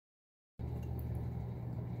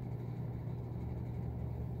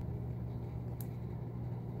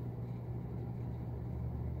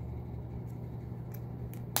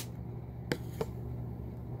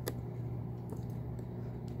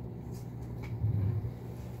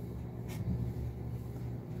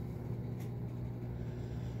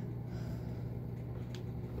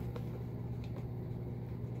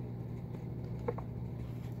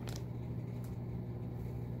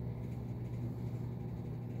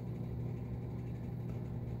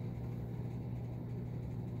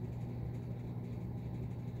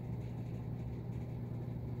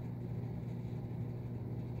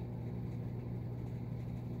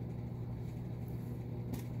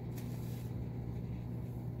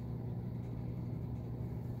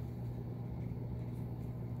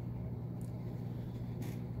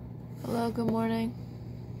Hello, good morning.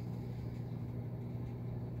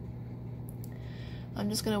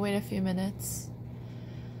 I'm just going to wait a few minutes.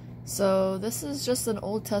 So this is just an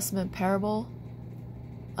Old Testament parable.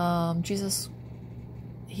 Jesus,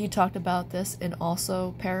 he talked about this in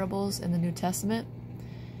also parables in the New Testament.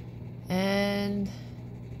 And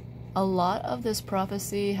a lot of this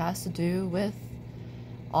prophecy has to do with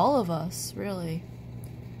all of us, really.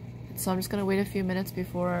 So I'm just going to wait a few minutes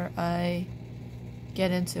before I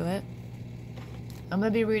get into it. I'm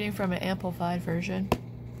going to be reading from an amplified version.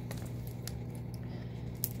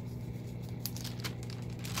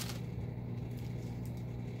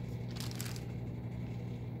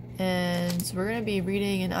 And we're going to be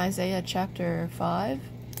reading in Isaiah chapter 5.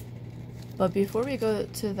 But before we go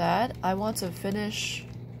to that, I want to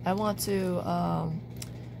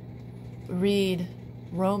read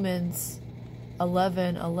Romans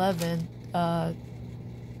 11:11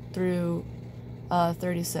 through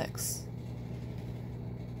 36.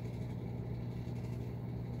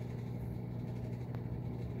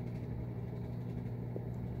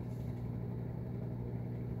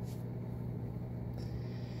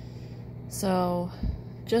 So,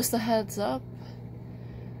 just a heads up,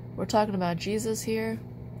 we're talking about Jesus here,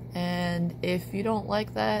 and if you don't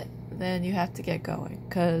like that, then you have to get going,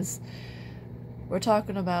 because we're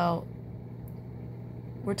talking about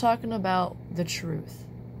the truth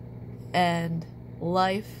and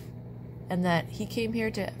life, and that he came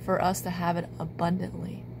here for us to have it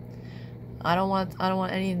abundantly. I don't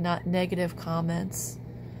want any negative comments.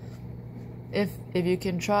 If you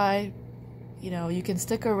can try, you can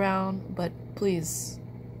stick around, but please,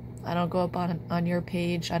 I don't go up on your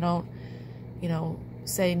page. I don't,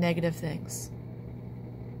 say negative things.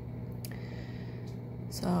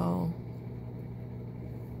 So,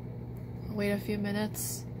 I'll wait a few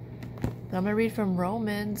minutes. But I'm going to read from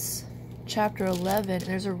Romans chapter 11.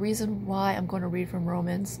 There's a reason why I'm going to read from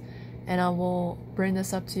Romans, and I will bring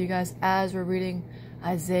this up to you guys as we're reading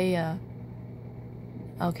Isaiah.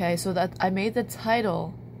 Okay, so that I made the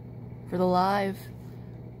title for the live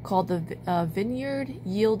called the Vineyard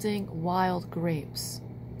Yielding Wild Grapes.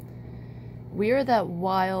 We are that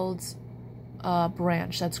wild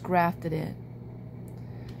branch that's grafted in.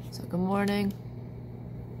 So good morning.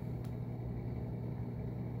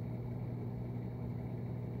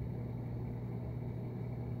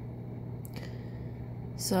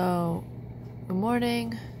 So good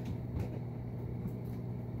morning.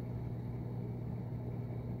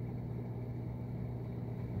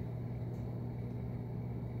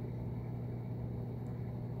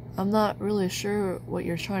 I'm not really sure what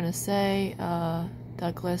you're trying to say,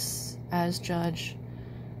 Douglas, as judge.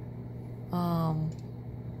 I'm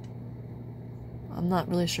not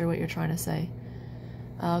really sure what you're trying to say.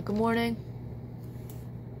 Good morning.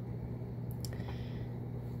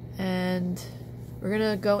 And we're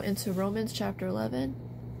going to go into Romans chapter 11.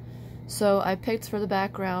 So I picked for the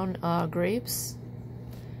background grapes.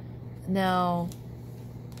 Now,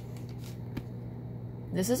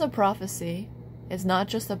 this is a prophecy. It's not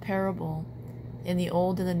just a parable in the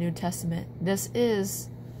Old and the New Testament. This is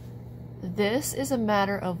a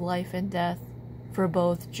matter of life and death for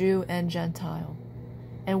both Jew and Gentile.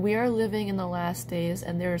 And we are living in the last days,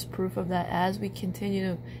 and there is proof of that as we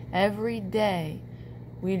continue every day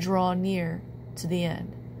we draw near to the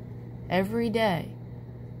end. Every day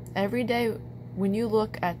when you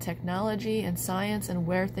look at technology and science and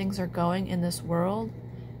where things are going in this world,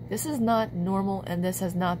 this is not normal, and this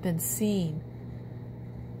has not been seen.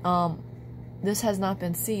 This has not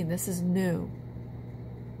been seen. This is new.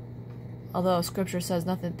 Although Scripture says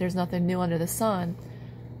there's nothing new under the sun.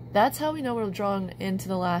 That's how we know we're drawing into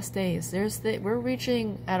the last days. We're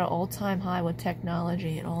reaching at an all-time high with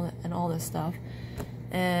technology and all this stuff.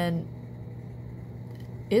 And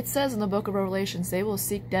it says in the book of Revelations, they will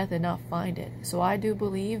seek death and not find it. So I do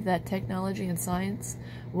believe that technology and science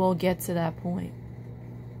will get to that point.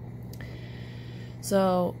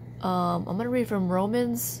 So I'm going to read from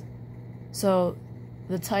Romans. So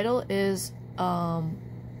the title is, I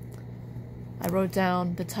wrote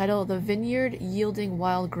down the title, The Vineyard Yielding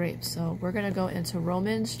Wild Grapes. So we're going to go into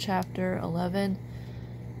Romans chapter 11.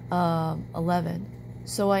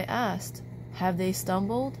 So I asked, have they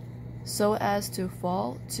stumbled so as to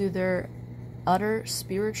fall to their utter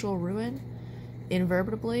spiritual ruin?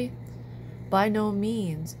 Inevitably? By no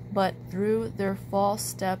means, but through their false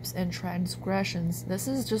steps and transgressions. This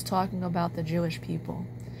is just talking about the Jewish people.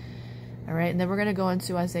 Alright, and then we're going to go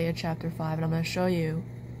into Isaiah chapter 5, and I'm going to show you,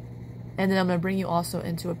 and then I'm going to bring you also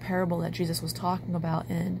into a parable that Jesus was talking about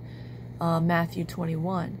in Matthew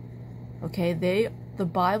 21. Okay, the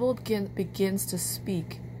Bible begins to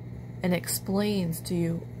speak and explains to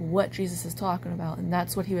you what Jesus is talking about. And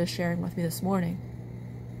that's what he was sharing with me this morning.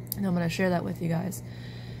 And I'm going to share that with you guys.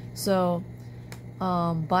 So,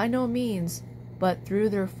 by no means, but through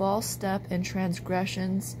their false step and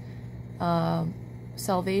transgressions,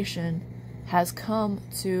 salvation has come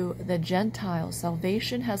to the Gentiles.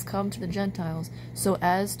 Salvation has come to the Gentiles so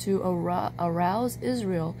as to arouse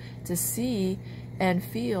Israel to see and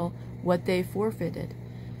feel what they forfeited,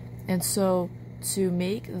 and so to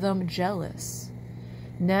make them jealous.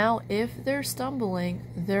 Now, if they're stumbling,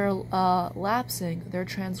 they're lapsing, their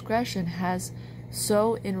transgression has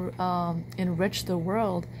so enriched the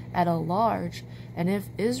world at a large, and if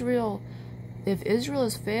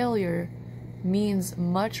Israel's failure means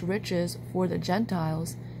much riches for the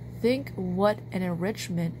Gentiles, think what an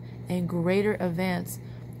enrichment and greater advance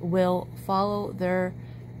will follow their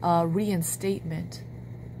reinstatement.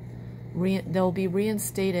 They'll be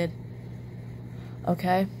reinstated.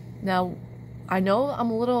 Okay, now I know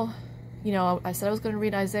I'm a little, I said I was going to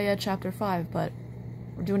read Isaiah chapter 5, but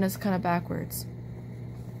we're doing this kind of backwards.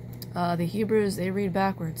 The Hebrews, they read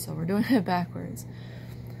backwards, so we're doing it backwards.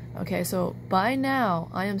 Okay, so by now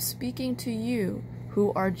I am speaking to you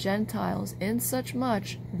who are Gentiles, in such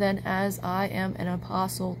much then as I am an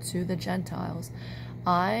apostle to the Gentiles.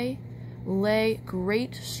 I lay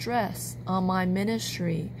great stress on my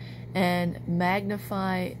ministry and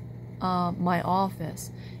magnify my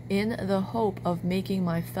office in the hope of making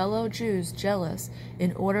my fellow Jews jealous,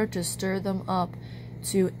 in order to stir them up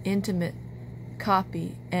to intimate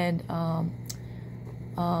copy and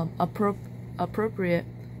appropriate,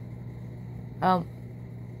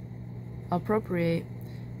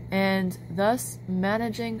 and thus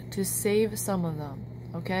managing to save some of them.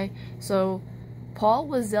 Okay, so Paul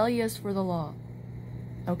was zealous for the law.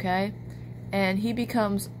 Okay, and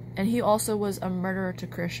he also was a murderer to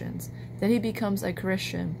Christians. Then he becomes a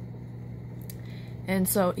Christian, and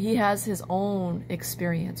so he has his own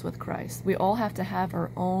experience with Christ. We all have to have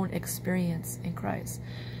our own experience in Christ.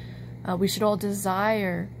 We should all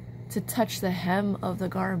desire to touch the hem of the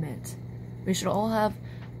garment. We should all have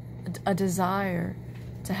a desire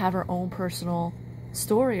to have our own personal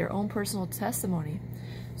story, our own personal testimony.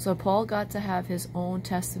 So Paul got to have his own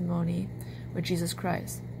testimony with Jesus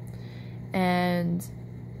Christ. And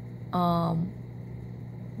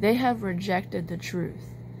they have rejected the truth.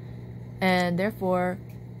 And therefore,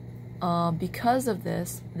 because of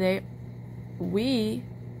this, we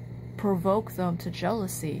provoke them to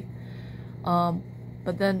jealousy.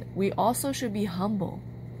 But then we also should be humble.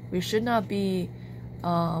 We should not be,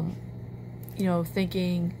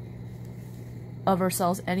 thinking of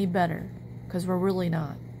ourselves any better, because we're really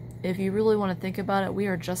not. If you really want to think about it, we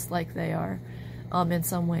are just like they are, in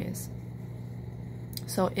some ways.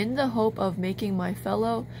 So in the hope of making my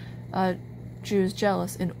fellow Jews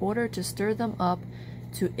jealous, in order to stir them up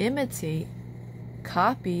to imitate,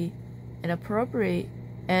 copy, and appropriate,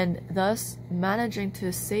 and thus managing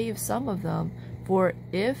to save some of them, for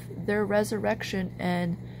if their resurrection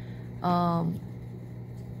and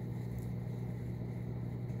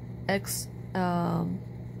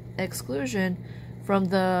exclusion from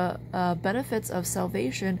the benefits of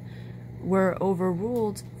salvation were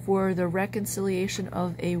overruled for the reconciliation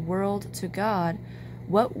of a world to God,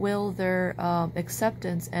 what will their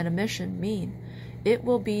acceptance and admission mean? It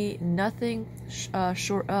will be nothing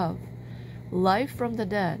short of life from the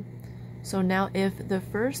dead. So now if the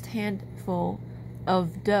first handful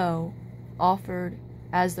of dough offered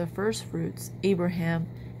as the first fruits, Abraham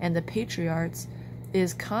and the patriarchs,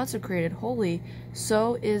 is consecrated holy,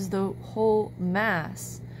 so is the whole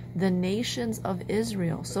mass, the nations of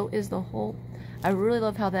Israel. So is the whole. I really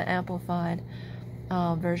love how that amplified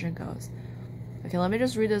version goes. Okay, let me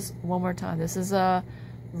just read this one more time. This is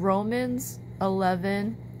Romans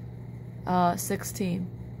 11, 16.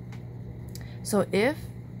 So if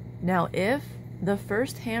the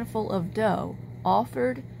first handful of dough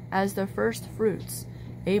offered as the first fruits,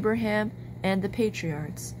 Abraham and the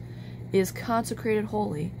patriarchs, is consecrated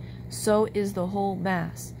holy, so is the whole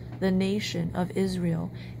mass, the nation of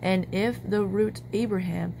Israel. And if the root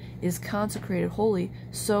Abraham is consecrated holy,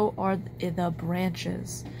 so are the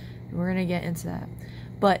branches. We're going to get into that.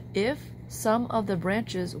 But if some of the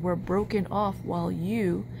branches were broken off while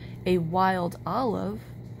you, a wild olive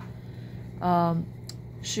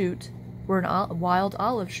shoot, wild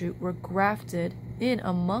olive shoot, were grafted in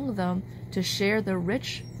among them to share the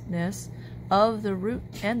richness of the root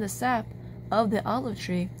and the sap of the olive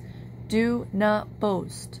tree, do not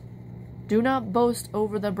boast. Do not boast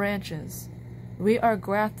over the branches. We are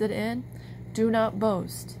grafted in. Do not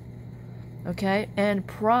boast. Okay? And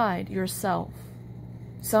pride yourself.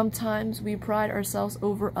 Sometimes we pride ourselves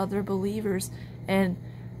over other believers and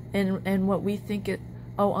what we think it,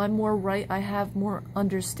 oh, I'm more right, I have more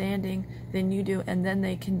understanding than you do, and then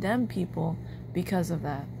they condemn people because of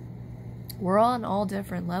that. We're on all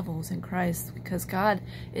different levels in Christ because God,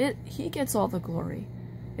 He gets all the glory.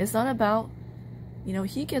 It's not about,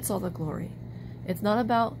 He gets all the glory. It's not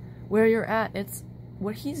about where you're at. It's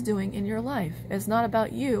what He's doing in your life. It's not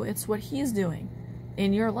about you. It's what He's doing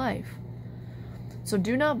in your life. So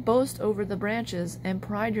do not boast over the branches and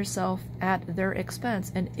pride yourself at their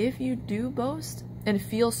expense. And if you do boast and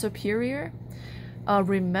feel superior,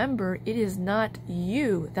 remember it is not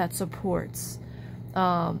you that supports.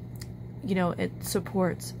 It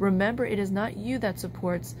supports. Remember it is not you that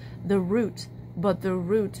supports the root, but the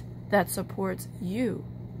root that supports you.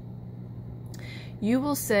 You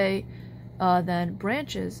will say, then,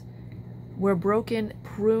 branches were broken,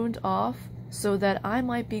 pruned off, so that I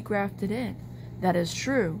might be grafted in. That is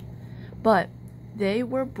true. But they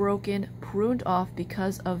were broken, pruned off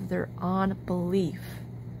because of their unbelief.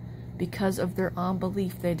 Because of their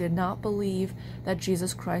unbelief. They did not believe that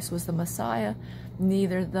Jesus Christ was the Messiah.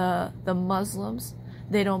 Neither the Muslims.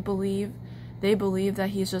 They don't believe. They believe that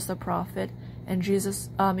He's just a prophet. And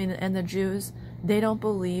and the Jews, they don't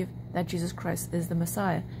believe that Jesus Christ is the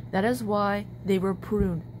Messiah. That is why they were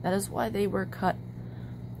pruned. That is why they were cut.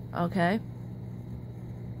 Okay?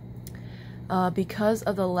 Because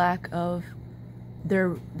of the lack of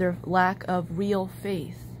their lack of real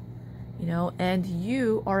faith. And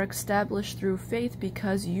you are established through faith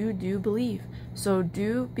because you do believe. So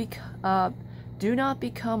do not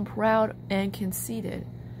become proud and conceited.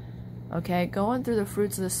 Okay? Going through the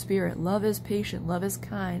fruits of the Spirit. Love is patient. Love is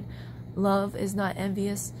kind. Love is not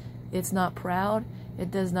envious. It's not proud.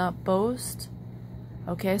 It does not boast.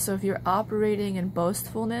 Okay, so if you're operating in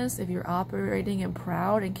boastfulness, if you're operating in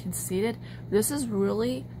proud and conceited, this is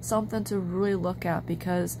really something to really look at,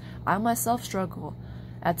 because I myself struggle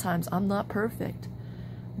at times. I'm not perfect.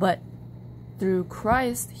 But through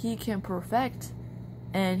Christ, He can perfect,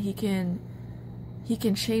 and He can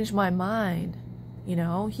change my mind.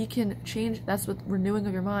 He can change. That's what renewing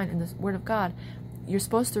of your mind in the Word of God. You're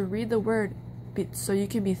supposed to read the Word so you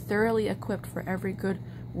can be thoroughly equipped for every good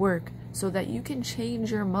work, so that you can change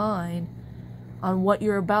your mind on what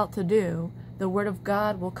you're about to do. The Word of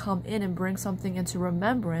God will come in and bring something into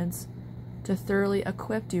remembrance to thoroughly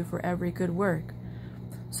equip you for every good work.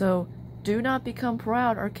 So do not become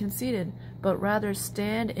proud or conceited, but rather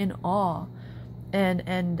stand in awe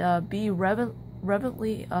and be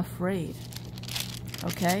reverently afraid.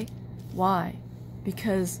 Okay? Why?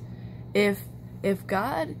 Because if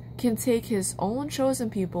God can take His own chosen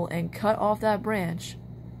people and cut off that branch,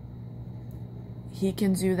 He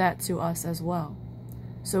can do that to us as well.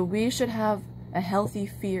 So we should have a healthy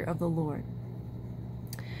fear of the Lord.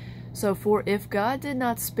 So for if God did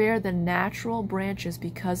not spare the natural branches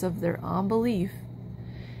because of their unbelief,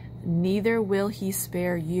 neither will He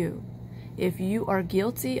spare you, if you are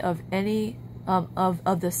guilty of any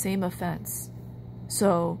of the same offense.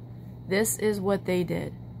 So this is what they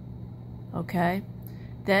did. Okay?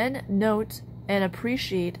 Then note and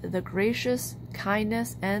appreciate the gracious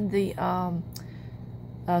kindness and the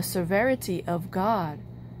severity of God,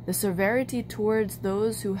 the severity towards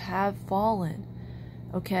those who have fallen.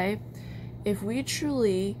 Okay? If we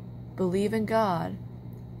truly believe in God,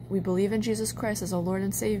 we believe in Jesus Christ as our Lord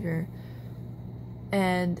and Savior,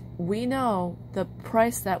 and we know the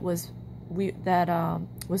price that was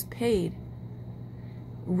paid,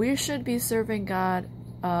 we should be serving God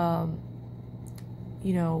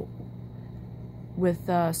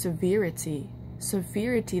with severity.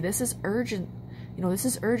 This is urgent. This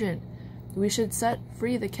is urgent. We should set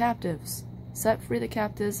free the captives. Set free the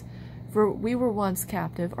captives, for we were once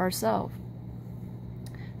captive ourselves.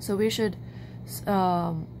 So we should,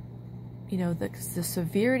 the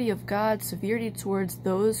severity of God, severity towards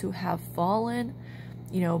those who have fallen,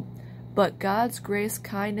 but God's grace,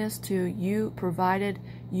 kindness to you, provided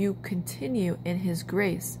you continue in His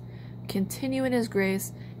grace. Continue in His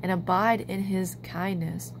grace and abide in His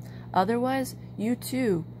kindness. Otherwise, you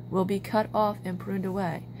too will be cut off and pruned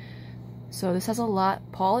away. So this has a lot.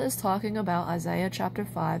 Paul is talking about Isaiah chapter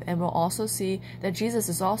 5, and we'll also see that Jesus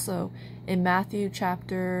is also in Matthew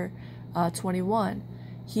chapter 21.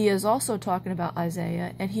 He is also talking about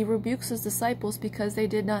Isaiah, and he rebukes his disciples because they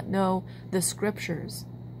did not know the scriptures.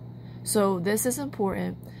 So this is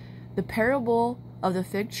important. The parable of the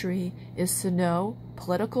fig tree is to know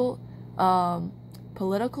political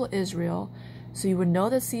Israel, so you would know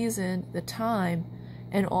the season, the time,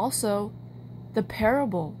 and also the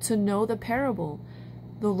parable, to know the parable.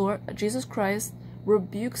 The Lord Jesus Christ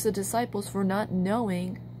rebukes the disciples for not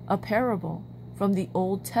knowing a parable from the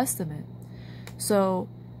Old Testament. So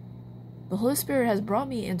the Holy Spirit has brought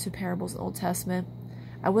me into parables in the Old Testament.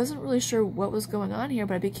 I wasn't really sure what was going on here,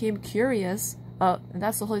 but I became curious. And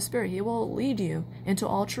that's the Holy Spirit. He will lead you into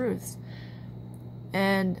all truths.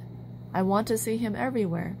 And I want to see him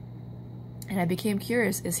everywhere. And I became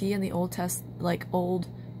curious, is he in the Old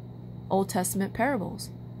Testament parables?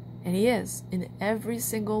 And he is in every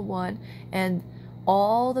single one. And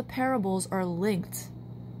all the parables are linked.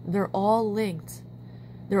 They're all linked.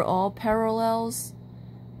 They're all parallels,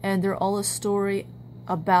 and they're all a story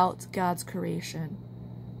about God's creation.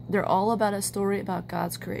 They're all about a story about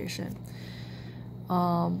God's creation.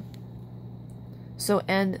 And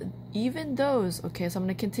even those, okay, so I'm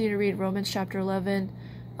going to continue to read Romans chapter 11,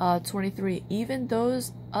 23. Even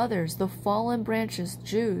those others, the fallen branches,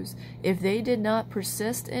 Jews, if they did not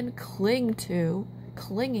persist in clinging to,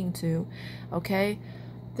 okay,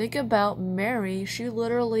 think about Mary. She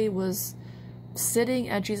literally was sitting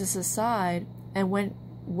at Jesus' side, and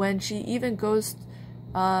when she even goes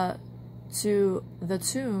to the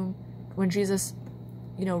tomb, when Jesus,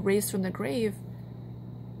 raised from the grave,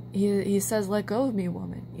 he says, "Let go of me,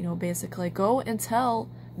 woman." Basically, go and tell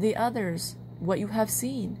the others what you have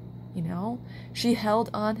seen. She held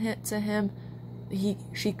on to him.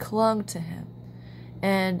 She clung to him,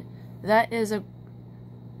 and that is a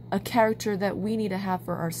character that we need to have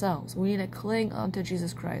for ourselves. We need to cling onto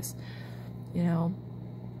Jesus Christ. They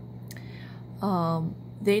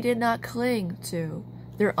did not cling to.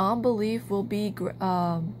 Their unbelief will be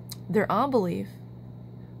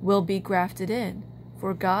grafted in,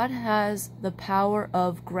 for God has the power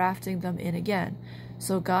of grafting them in again.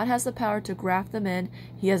 So God has the power to graft them in.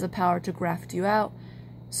 He has the power to graft you out.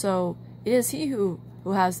 So it is he who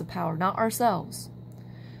has the power, not ourselves.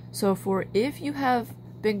 So for if you have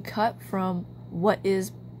been cut from what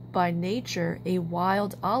is by nature a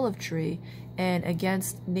wild olive tree, and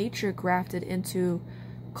against nature grafted into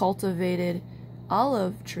cultivated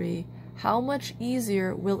olive tree, how much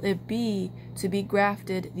easier will it be to be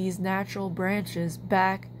grafted these natural branches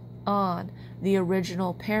back on the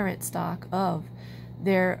original parent stock of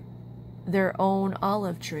their own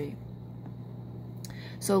olive tree?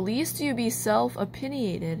 So lest you be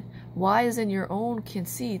self-opinionated, wise in your own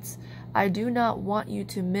conceits, I do not want you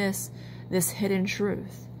to miss this hidden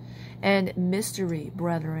truth and mystery,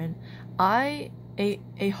 brethren. A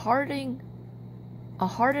hardening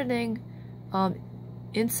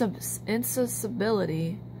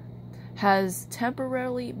insensibility has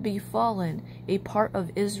temporarily befallen a part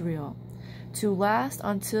of Israel, to last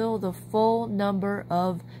until the full number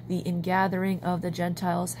of the ingathering of the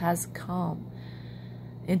Gentiles has come.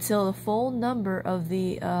 Until the full number of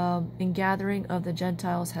the ingathering of the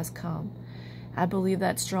Gentiles has come. I believe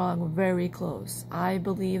that's drawing very close. I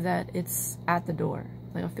believe that it's at the door.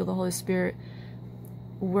 Like, I feel the Holy Spirit.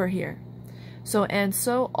 We're here. So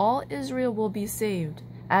all Israel will be saved,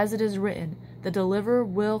 as it is written, the deliverer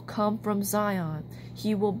will come from Zion.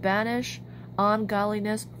 He will banish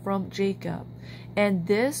ungodliness from Jacob. And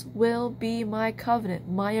this will be my covenant,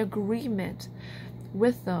 my agreement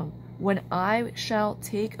with them, when I shall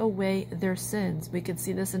take away their sins. We can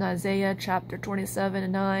see this in Isaiah chapter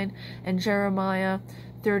 27:9 and Jeremiah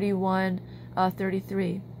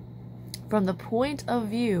 31:33. From the point of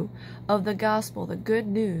view of the gospel, the good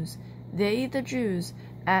news, they, the Jews,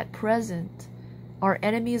 at present are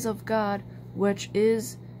enemies of God, which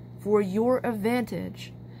is for your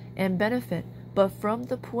advantage and benefit. But from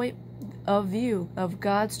the point of view of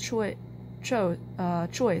God's choice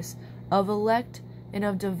of elect and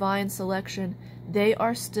of divine selection, they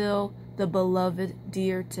are still the beloved,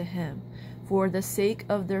 dear to him, for the sake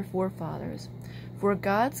of their forefathers. For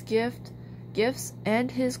God's gifts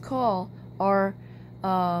and his call are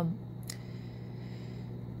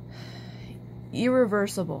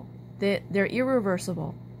irreversible. They're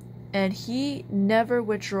irreversible, and he never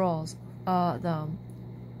withdraws them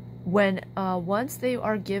when once they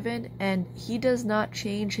are given, and he does not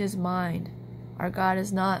change his mind. Our God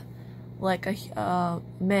is not like a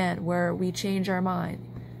man where we change our mind.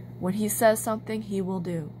 When he says something, he will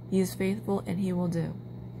do. He is faithful, and he will do.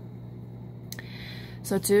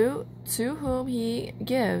 So to whom he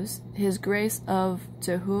gives his grace,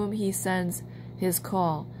 to whom he sends his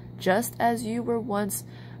call, just as you were once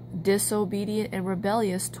disobedient and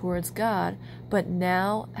rebellious towards God, but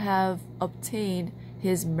now have obtained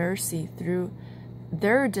his mercy through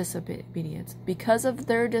their disobedience. Because of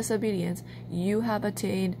their disobedience, you have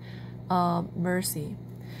attained mercy.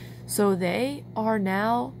 So they are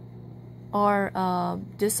now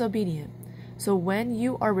disobedient. So when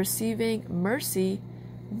you are receiving mercy,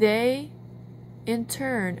 they in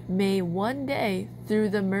turn may one day, through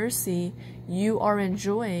the mercy you are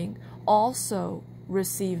enjoying, also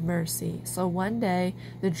receive mercy. So one day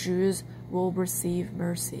the Jews will receive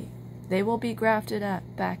mercy. They will be grafted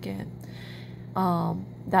back in.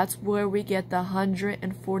 That's where we get the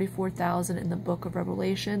 144,000 in the book of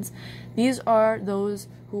Revelations. These are those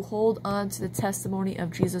who hold on to the testimony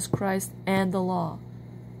of Jesus Christ and the law.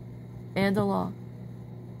 And the law.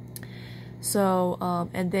 So,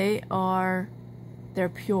 and they're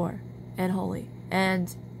pure and holy.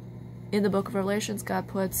 And in the book of Revelations, God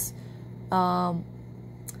puts,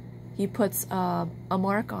 he puts a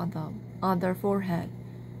mark on them, on their forehead,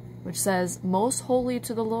 which says, most holy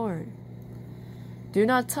to the Lord. Do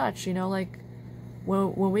not touch, you know, like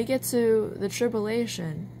when we get to the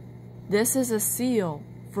tribulation, this is a seal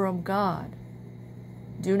from God.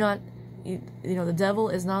 Do not, you know, the devil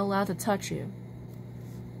is not allowed to touch you.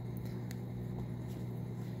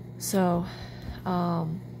 So, for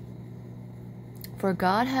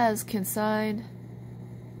God has consigned,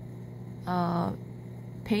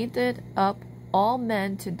 painted up all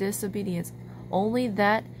men to disobedience, only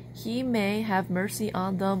that he may have mercy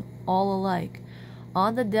on them all alike,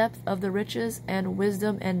 on the depth of the riches and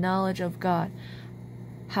wisdom and knowledge of God.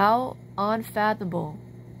 How unfathomable,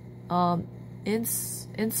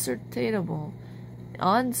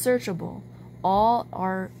 unsearchable, all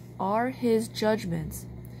are his judgments,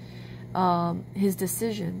 his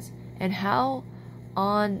decisions, and how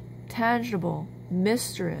untangible,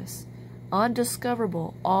 mysterious,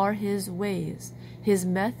 undiscoverable are his ways, his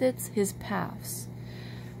methods, his paths.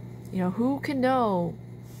 You know, who can know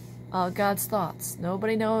God's thoughts?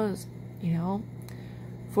 Nobody knows, you know.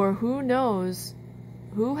 For who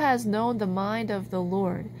has known the mind of the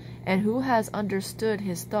Lord, and who has understood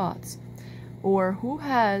his thoughts? Or who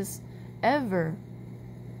has ever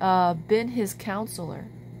been his counselor?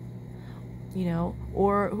 You know,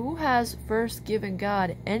 or who has first given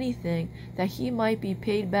God anything that he might be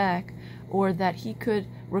paid back, or that he could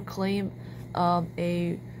reclaim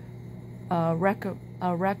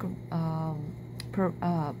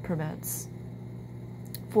permits?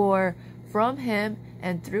 For from him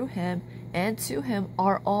and through him and to him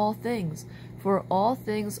are all things. For all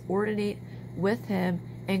things originate with him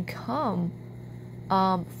and come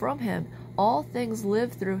from him. All things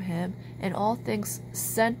live through him, and all things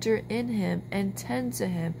center in him and tend to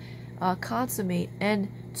him, consummate and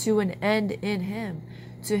to an end in him.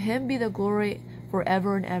 To him be the glory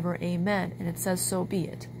forever and ever. Amen. And it says, so be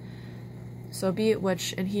it. So be it,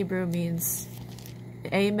 which in Hebrew means,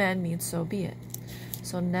 amen means so be it.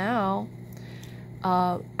 So now,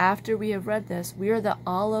 after we have read this, we are the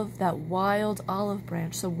olive, that wild olive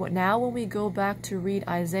branch. So now when we go back to read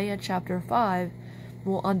Isaiah chapter 5,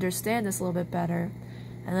 we'll understand this a little bit better,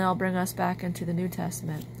 and then I'll bring us back into the New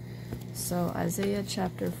Testament. So Isaiah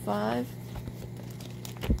chapter 5,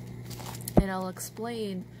 and I'll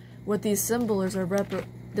explain what these symbols are.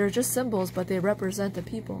 They're just symbols, but they represent the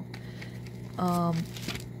people.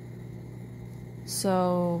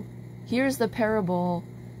 So here's the parable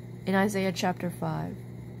in Isaiah chapter 5.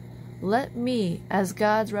 Let me, as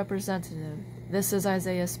God's representative, this is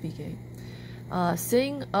Isaiah speaking,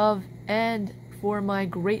 sing of and for my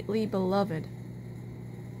greatly beloved.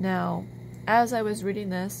 Now, as I was reading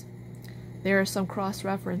this, there are some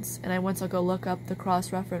cross-reference, and I went to go look up the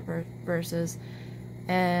cross-reference verses,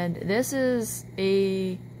 and this is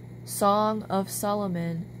a Song of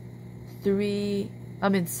Solomon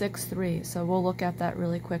 6:3, so we'll look at that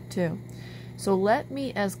really quick too. So let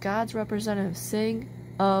me, as God's representative, sing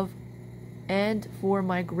of and for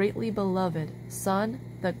my greatly beloved Son,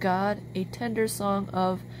 the God, a tender song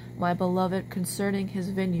of my beloved concerning his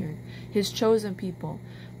vineyard, his chosen people.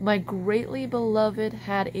 My greatly beloved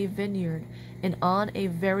had a vineyard, and on a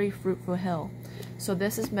very fruitful hill. So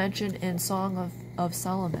this is mentioned in Song of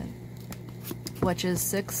Solomon, which is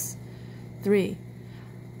 6:3.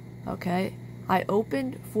 Okay, I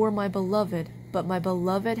opened for my beloved, but my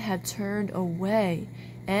beloved had turned away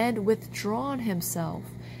and withdrawn himself,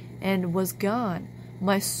 and was gone.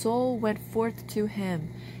 My soul went forth to him,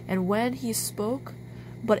 and when he spoke,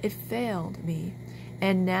 but it failed me.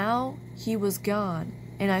 And now he was gone,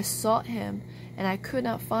 and I sought him, and I could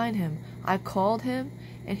not find him. I called him,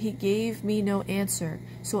 and he gave me no answer.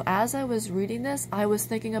 So as I was reading this, I was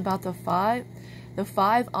thinking about the five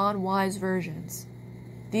unwise virgins.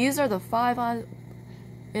 These are the five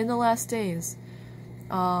in the last days.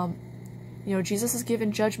 You know, Jesus has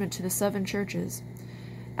given judgment to the 7 churches.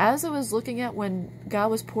 As I was looking at when God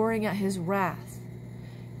was pouring out his wrath,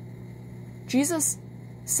 Jesus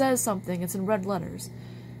says something. It's in red letters.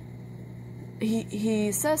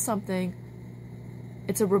 He says something.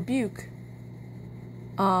 It's a rebuke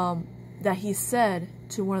that he said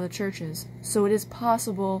to one of the churches. So it is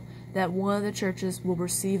possible that one of the churches will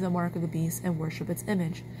receive the mark of the beast and worship its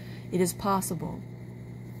image. It is possible.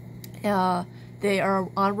 They are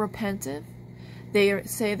unrepentant. They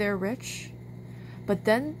say they're rich. But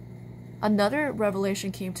then another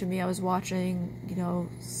revelation came to me. I was watching,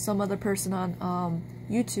 some other person on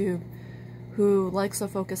YouTube who likes to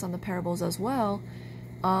focus on the parables as well,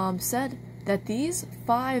 said that these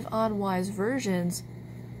 5 unwise virgins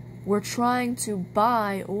were trying to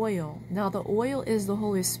buy oil. Now the oil is the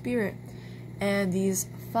Holy Spirit, and these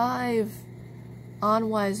 5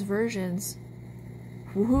 unwise virgins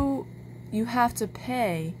who you have to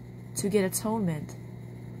pay to get atonement.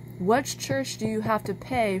 Which church do you have to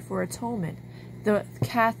pay for atonement? The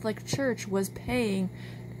Catholic Church was paying,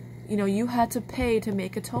 you had to pay to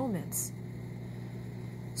make atonements.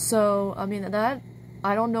 So, I mean, that,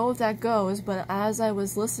 I don't know if that goes, but as I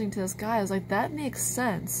was listening to this guy, I was like, that makes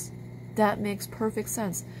sense. That makes perfect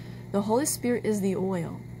sense. The Holy Spirit is the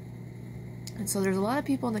oil. And so there's a lot of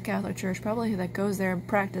people in the Catholic Church probably that goes there and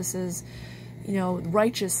practices,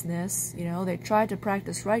 righteousness. They try to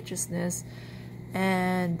practice righteousness,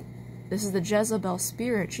 and this is the Jezebel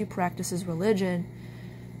spirit. She practices religion,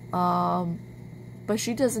 but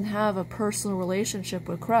she doesn't have a personal relationship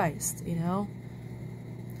with Christ,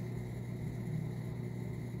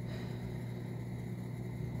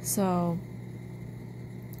 So,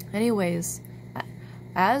 anyways,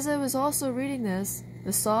 as I was also reading this,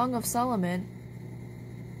 the Song of Solomon,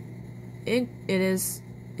 it is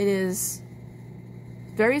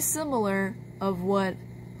very similar of what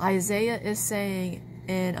Isaiah is saying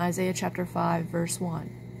in Isaiah chapter 5, verse 1.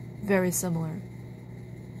 Very similar.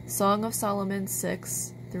 Song of Solomon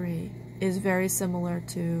 6:3 is very similar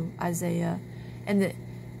to Isaiah. And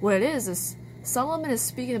what it is Solomon is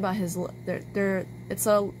speaking about his, it's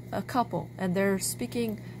a couple, and they're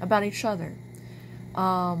speaking about each other.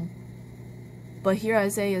 But here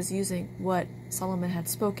Isaiah is using what Solomon had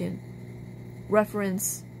spoken.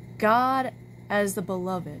 Reference God as the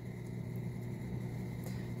beloved.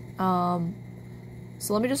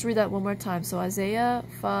 So let me just read that one more time. So Isaiah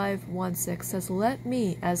 5:1-6 says, "Let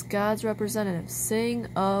me, as God's representative, sing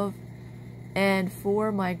of and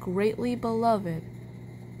for my greatly beloved,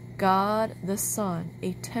 God the Son,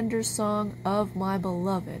 a tender song of my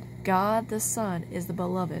beloved." God the Son is the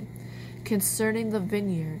beloved. Concerning the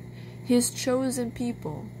vineyard, his chosen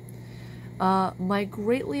people. My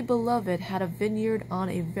greatly beloved had a vineyard on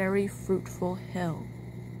a very fruitful hill.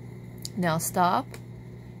 Now stop.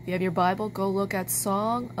 If you have your Bible, go look at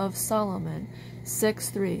Song of Solomon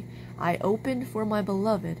 6:3. "I opened for my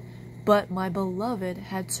beloved, but my beloved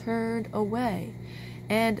had turned away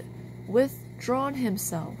and withdrawn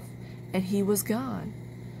himself, and he was gone.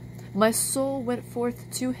 My soul went forth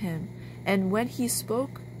to him, and when he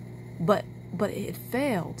spoke, but it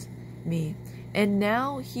failed me, and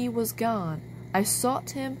now he was gone. I sought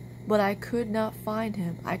him, but I could not find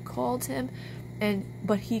him. I called him,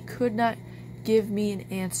 but he could not give me an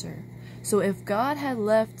answer." So if God had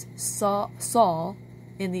left Saul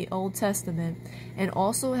in the Old Testament, and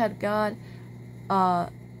also had God,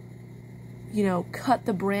 cut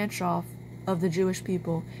the branch off of the Jewish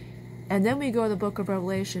people, and then we go to the book of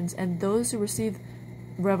Revelations, and those who receive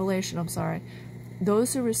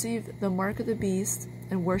those who receive the mark of the beast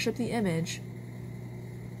and worship the image,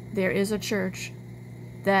 there is a church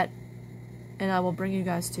that, and I will bring you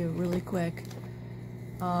guys to really quick,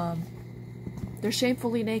 they're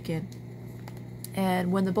shamefully naked.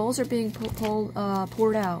 And when the bowls are being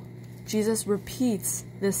poured out, Jesus repeats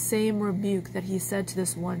the same rebuke that he said to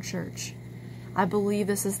this one church. I believe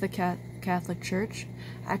this is the Catholic Church.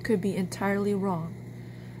 I could be entirely wrong.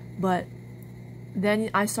 But then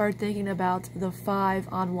I started thinking about the 5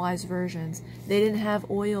 unwise virgins. They didn't have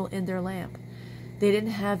oil in their lamp. They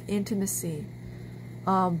didn't have intimacy.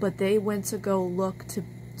 But they went to go look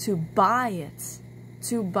to buy it.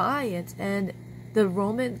 To buy it. And the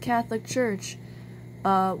Roman Catholic Church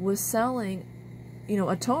was selling,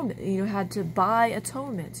 atonement. You had to buy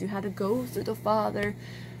atonements. You had to go through the Father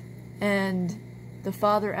and the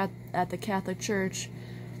Father at the Catholic Church,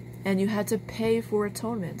 and you had to pay for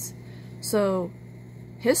atonements. So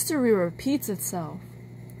history repeats itself,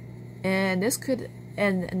 and this could,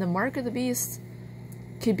 and the mark of the beast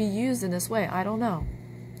could be used in this way. I don't know.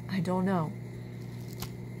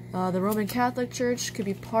 The Roman Catholic Church could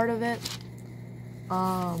be part of it.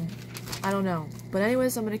 I don't know. But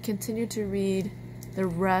anyways, I'm going to continue to read the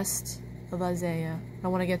rest of Isaiah. I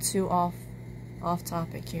don't want to get too off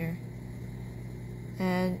topic here.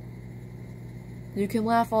 And you can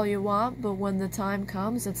laugh all you want, but when the time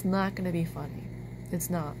comes, it's not going to be funny. It's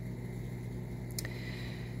not.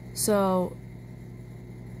 So,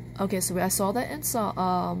 okay, so I saw that in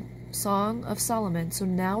Song of Solomon. So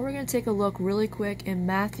now we're going to take a look really quick in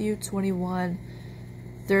Matthew 21,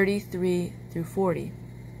 33 through 40.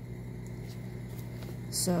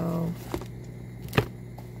 So,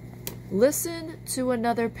 listen to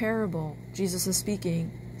another parable. Jesus is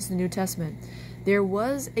speaking. It's the New Testament. There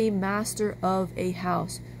was a master of a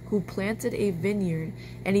house who planted a vineyard,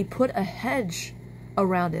 and he put a hedge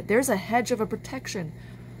around it. There's a hedge of a protection,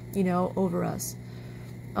 you know, over us.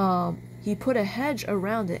 He put a hedge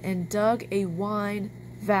around it and dug a wine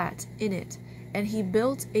vat in it, and he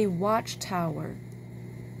built a watchtower.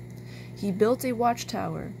 He built a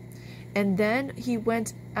watchtower, and then he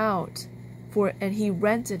went out and he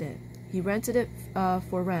rented it. He rented it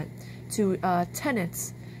for rent to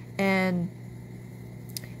tenants, and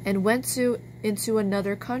went into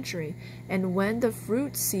another country. And when the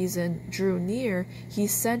fruit season drew near, he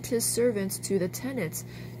sent his servants to the tenants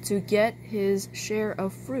to get his share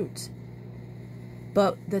of fruit.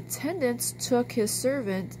 But the tenants took his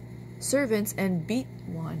servants and beat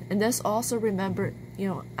one. And this also, remember, you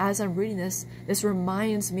know, as I'm reading this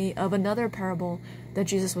reminds me of another parable that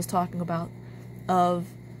Jesus was talking about, of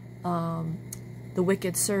the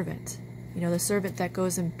wicked servant. You know, the servant that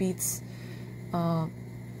goes and beats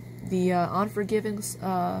the unforgiving,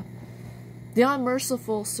 the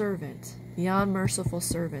unmerciful servant. The unmerciful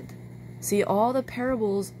servant. See, all the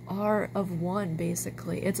parables are of one,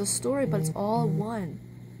 basically. It's a story, but it's all one.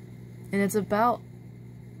 And it's about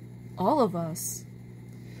all of us.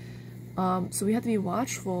 So we have to be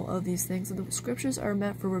watchful of these things. And the scriptures are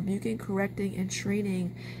meant for rebuking, correcting, and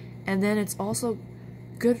training. And then it's also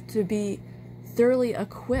good to be thoroughly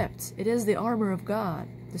equipped. It is the armor of God.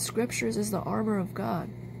 The scriptures is the armor of God.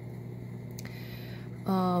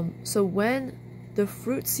 So when the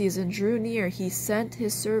fruit season drew near, he sent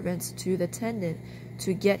his servants to the tenant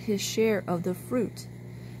to get his share of the fruit.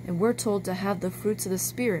 And we're told to have the fruits of the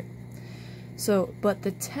Spirit. So, but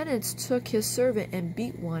the tenants took his servant and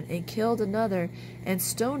beat one, and killed another, and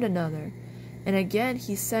stoned another. And again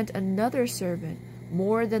he sent another servant,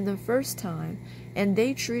 more than the first time, and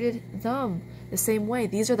they treated them the same way.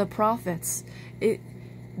 These are the prophets.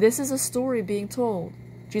 This is a story being told.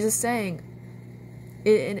 Jesus saying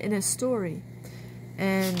in a story.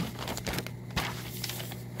 And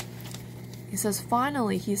he says,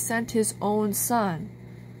 finally, he sent his own son.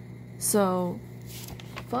 So,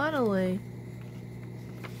 finally,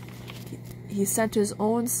 he sent his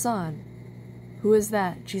own son. Who is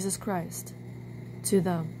that? Jesus Christ. To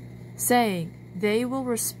them, saying, they will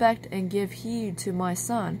respect and give heed to my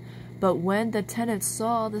son. But when the tenants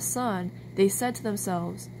saw the son, they said to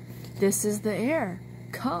themselves, this is the heir.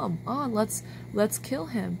 Come on, let's kill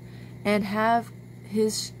him and have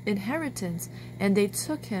his inheritance. And they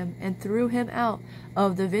took him and threw him out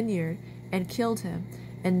of the vineyard and killed him.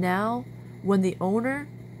 And now, when the owner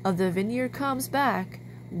of the vineyard comes back,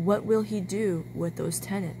 what will he do with those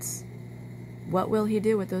tenants? What will he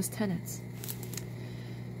do with those tenants?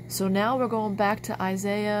 So now we're going back to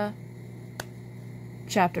Isaiah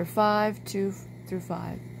chapter 5, 2 through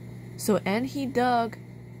 5. So, and he dug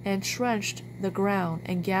and trenched the ground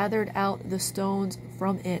and gathered out the stones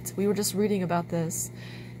from it. We were just reading about this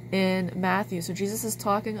in Matthew. So Jesus is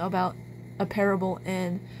talking about a parable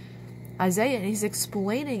in Isaiah, and he's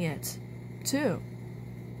explaining it too.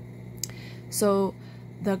 So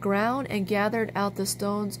the ground and gathered out the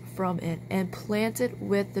stones from it, and planted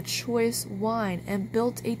with the choice wine, and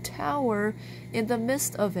built a tower in the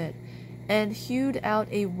midst of it, and hewed out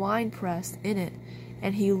a winepress in it.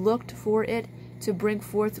 And he looked for it to bring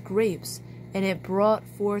forth grapes, and it brought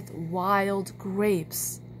forth wild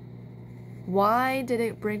grapes. Why did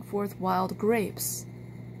it bring forth wild grapes?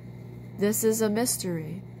 This is a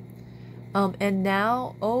mystery. And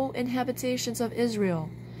now, O inhabitations of Israel,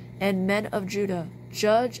 and men of Judah,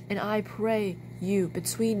 judge, and I pray you,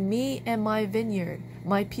 between me and my vineyard,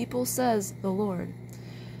 my people, says the Lord.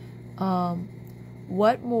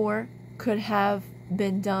 What more could have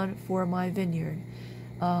been done for my vineyard,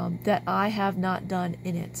 that I have not done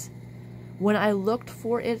in it? When I looked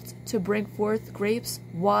for it to bring forth grapes,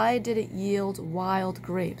 why did it yield wild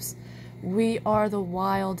grapes? We are the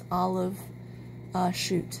wild olive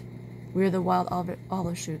shoot. We are the wild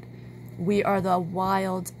olive shoot. We are the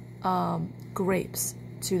wild grapes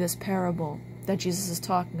to this parable that Jesus is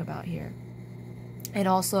talking about here. And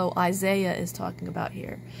also Isaiah is talking about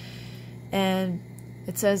here. And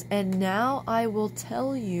it says, and now I will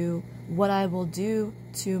tell you what I will do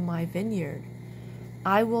to my vineyard.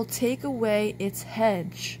 I will take away its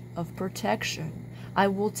hedge of protection. I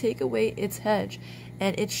will take away its hedge,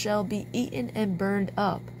 and it shall be eaten and burned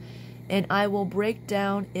up. and I will break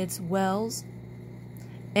down its wells,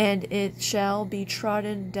 and it shall be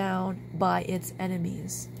trodden down by its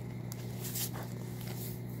enemies.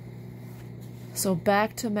 So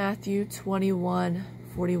back to Matthew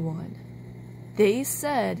 21:41. They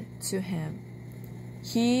said to him,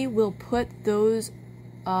 He will put those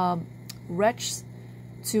wretches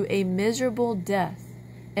to a miserable death,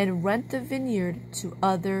 and rent the vineyard to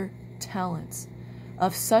other talents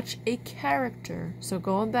of such a character. So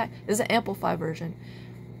going back, this is an amplified version.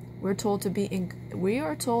 We are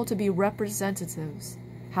told to be representatives.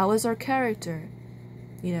 How is our character?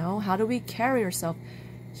 How do we carry ourselves?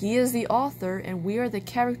 He is the author, and we are the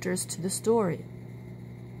characters to the story.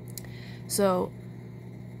 So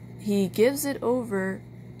he gives it over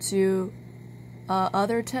to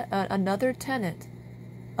another tenant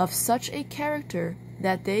of such a character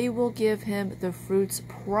that they will give him the fruits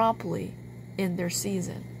promptly in their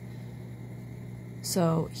season.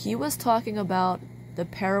 So he was talking about the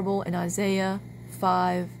parable in Isaiah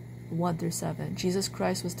 5:1-7. Jesus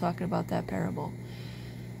Christ was talking about that parable.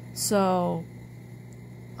 So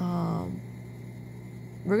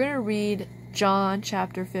we're going to read John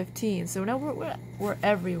chapter 15. So now we're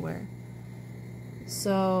everywhere.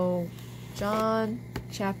 So John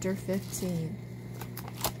chapter 15.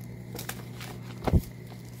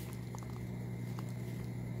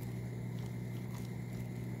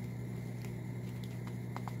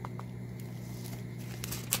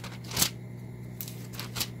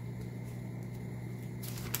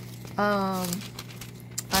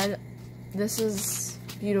 This is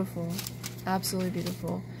beautiful, absolutely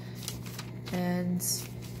beautiful, and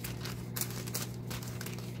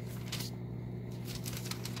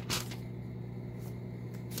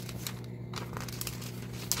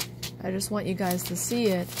I just want you guys to see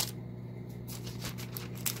it.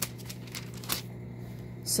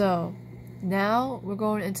 So now we're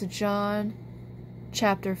going into John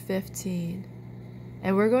chapter 15,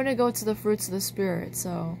 and we're going to go to the fruits of the Spirit.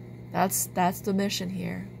 So that's the mission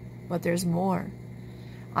here, but there's more.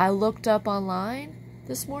 I looked up online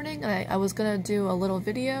this morning. I was gonna do a little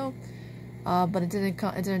video, but it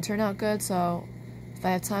didn't turn out good. So if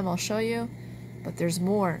I have time, I'll show you. But there's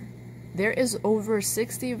more. There is over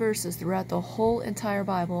 60 verses throughout the whole entire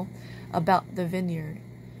Bible about the vineyard,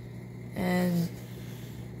 and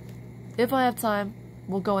if I have time,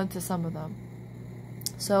 we'll go into some of them.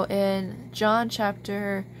 So in John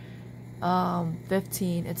chapter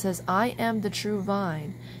 15, it says, I am the true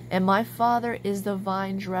vine, and my Father is the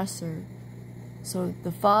vine dresser. So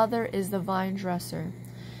the Father is the vine dresser.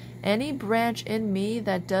 Any branch in me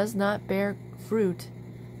that does not bear fruit,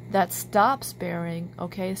 that stops bearing.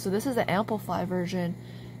 Okay, so this is the amplified version.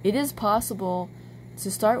 It is possible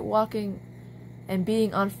to start walking and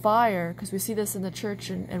being on fire, because we see this in the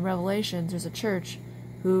church in Revelations. There's a church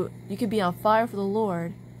who you could be on fire for the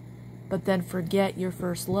Lord, but then forget your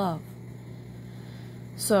first love.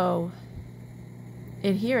 So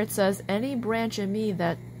in here it says, any branch in me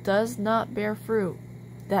that does not bear fruit,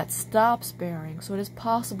 that stops bearing. So it is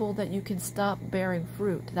possible that you can stop bearing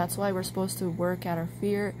fruit. That's why we're supposed to work at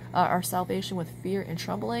our salvation with fear and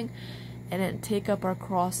trembling, and then take up our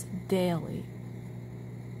cross daily,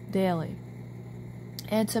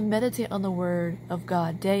 and to meditate on the Word of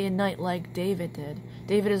God day and night, like David did.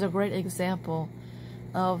 David is a great example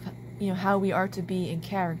of how we are to be in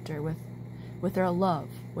character with our love,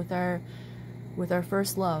 with our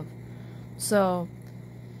first love. So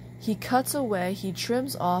he cuts away, he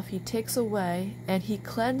trims off, he takes away, and he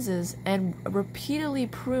cleanses and repeatedly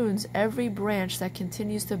prunes every branch that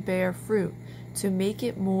continues to bear fruit, to make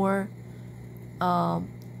it more, to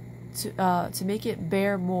make it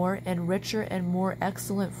bear more and richer and more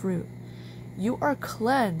excellent fruit. You are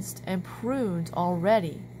cleansed and pruned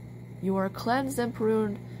already. You are cleansed and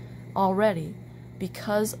pruned already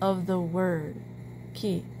because of the Word.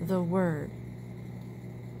 Key, the Word.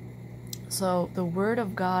 So the Word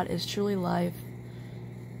of God is truly life.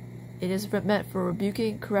 It is meant for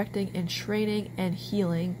rebuking, correcting, and training and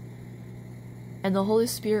healing. And the Holy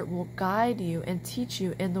Spirit will guide you and teach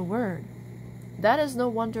you in the Word. That is no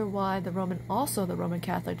wonder why the Roman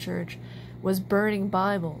Catholic Church was burning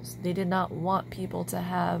Bibles. They did not want people to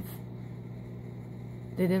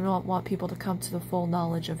come to the full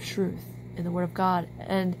knowledge of truth in the Word of God,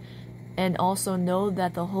 and also know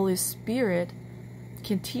that the Holy Spirit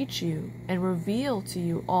can teach you and reveal to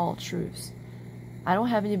you all truths. I don't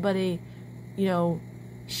have anybody,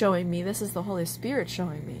 showing me. This is the Holy Spirit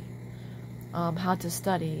showing me how to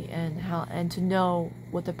study and to know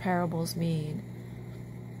what the parables mean,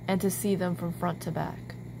 and to see them from front to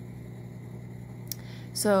back.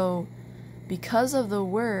 So because of the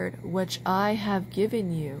word which I have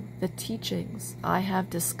given you, the teachings I have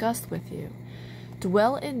discussed with you.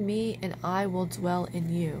 Dwell in me, and I will dwell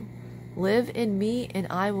in you. Live in me, and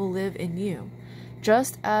I will live in you.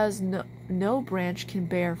 Just as no branch can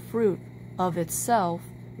bear fruit of itself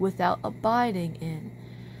without abiding in,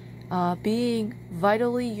 being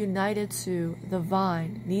vitally united to the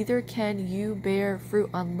vine, neither can you bear fruit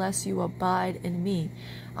unless you abide in me.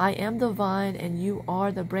 I am the vine, and you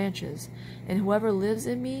are the branches, and whoever lives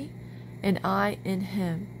in me, and I in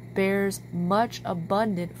him, bears much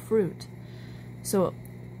abundant fruit. So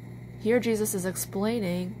here Jesus is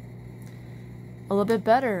explaining a little bit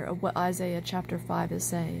better of what Isaiah chapter 5 is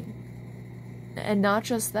saying. And not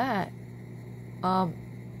just that,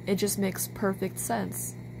 it just makes perfect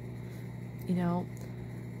sense, you know.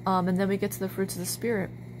 And then we get to the fruits of the Spirit.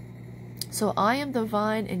 So I am the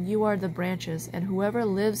vine, and you are the branches, and whoever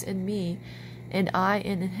lives in me, and I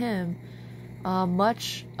in him,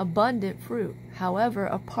 much abundant fruit. However,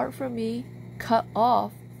 apart from me, cut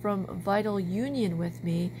off from vital union with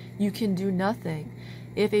me, you can do nothing.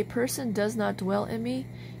 If a person does not dwell in me,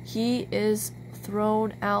 he is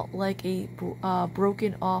thrown out like a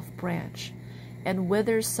broken off branch, and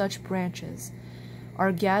withers. Such branches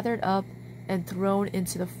are gathered up and thrown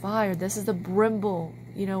into the fire. This is the brimble,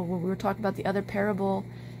 you know, when we were talking about the other parable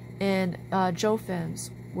in ch11,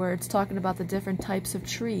 where it's talking about the different types of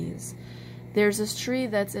trees. There's this tree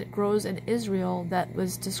it grows in Israel that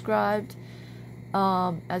was described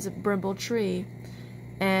as a brimble tree,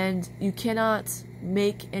 and you cannot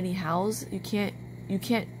make any house. You can't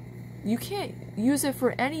use it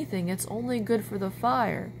for anything. It's only good for the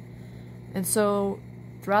fire. And so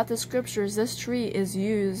throughout the scriptures, this tree is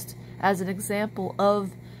used as an example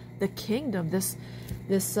of the kingdom. This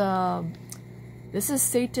is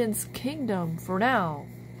Satan's kingdom for now.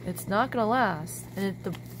 It's not gonna last. And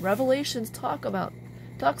the Revelations talks about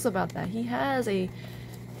that. He has a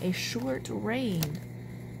short reign.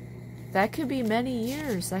 That could be many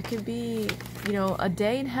years. That could be, you know, a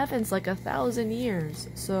day in heaven's like 1,000 years.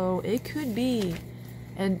 So it could be,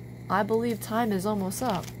 and I believe time is almost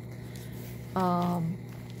up.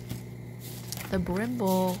 The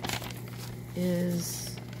brimble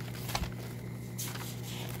is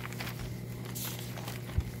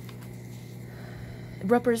it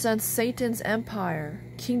represents Satan's empire,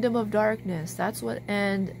 kingdom of darkness. That's what,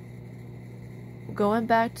 and going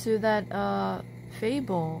back to that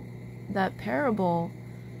fable, that parable,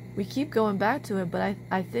 we keep going back to it, but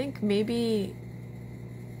I think maybe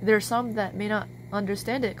there's some that may not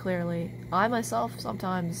understand it clearly. I myself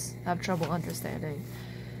sometimes have trouble understanding.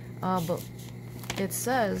 But it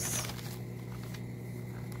says,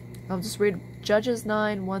 I'll just read Judges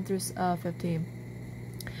 9, 1 through 15.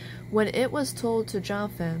 When it was told to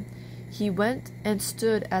Jonathan, he went and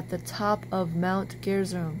stood at the top of Mount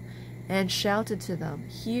Gerizim and shouted to them,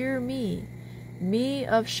 "Hear me, me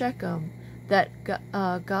of Shechem, that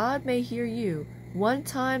God may hear you." One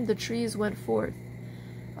time the trees went forth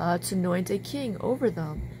to anoint a king over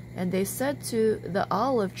them, and they said to the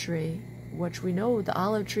olive tree, which we know the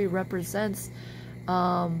olive tree represents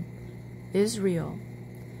Israel,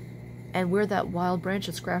 and where that wild branch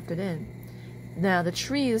is grafted in. Now the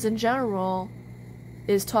trees in general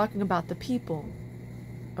is talking about the people,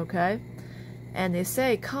 okay? And they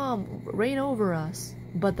say, "Come, reign over us."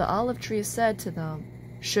 But the olive tree said to them,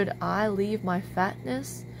 "Should I leave my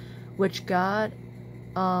fatness, which God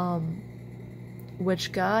and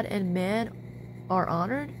man are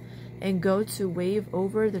honored, and go to wave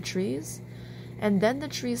over the trees?" And then the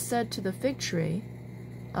tree said to the fig tree,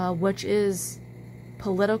 which is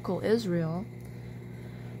political Israel,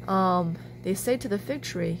 they say to the fig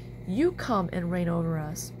tree, "You come and reign over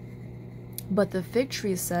us." But the fig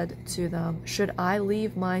tree said to them, "Should I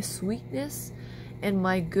leave my sweetness and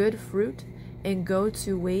my good fruit and go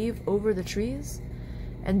to wave over the trees?"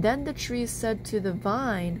 And then the tree said to the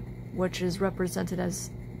vine, which is represented as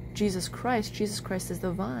Jesus Christ. Jesus Christ is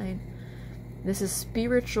the vine. This is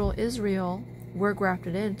spiritual Israel. We're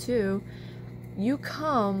grafted in too. "You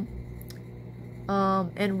come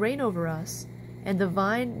and reign over us." And the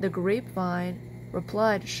vine, the grapevine,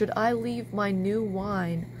 replied, "Should I leave my new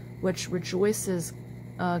wine, which rejoices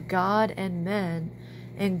God and men,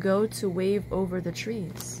 and go to wave over the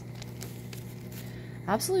trees?"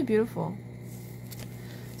 Absolutely beautiful.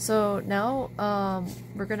 So now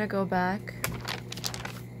we're going to go back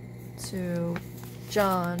to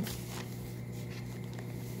John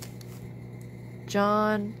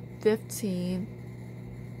 15.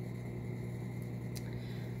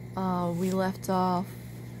 We left off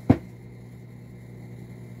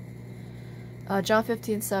John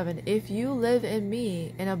 15:7. If you live in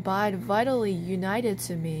me and abide vitally united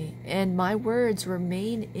to me, and my words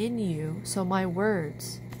remain in you, so my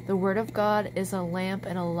words, the word of God is a lamp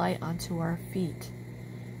and a light unto our feet.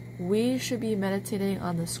 We should be meditating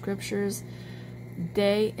on the scriptures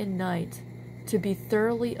day and night to be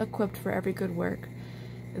thoroughly equipped for every good work.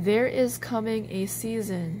 There is coming a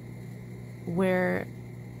season where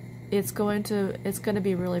it's going to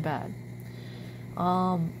be really bad.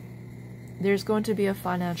 There's going to be a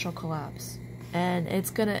financial collapse, and it's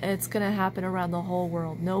gonna happen around the whole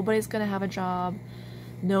world. Nobody's gonna have a job.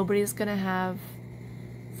 Nobody's gonna have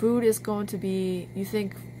food. Is going to be, you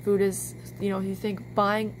think food is, you think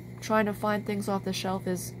trying to find things off the shelf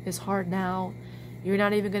is hard now. You're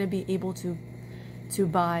not even going to be able to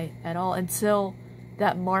buy at all until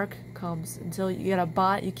that mark comes. Until you gotta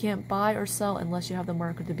buy, you can't buy or sell unless you have the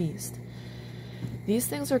mark of the beast. These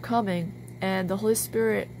things are coming, and the Holy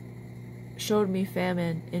Spirit showed me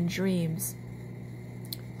famine in dreams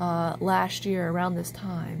last year around this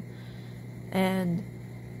time, and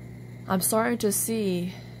I'm starting to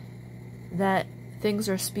see that things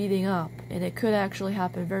are speeding up, and it could actually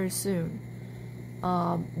happen very soon.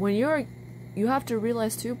 When you have to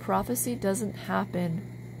realize too, prophecy doesn't happen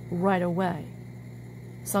right away.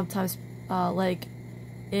 Sometimes, like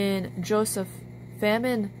in Joseph,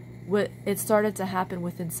 famine, it started to happen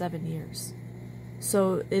within 7 years.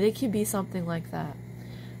 So it could be something like that.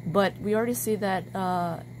 But we already see that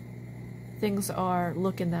things are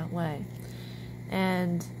looking that way.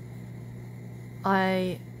 And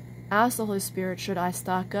I asked the Holy Spirit, should I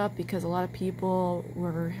stock up? Because a lot of people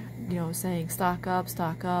were, saying stock up,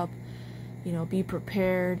 be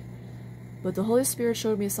prepared. But the Holy Spirit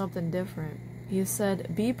showed me something different. He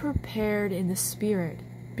said, be prepared in the Spirit.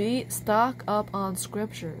 Stock up on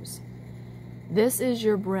scriptures. This is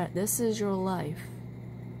your bread. This is your life.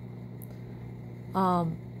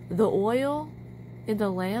 The oil in the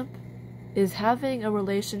lamp is having a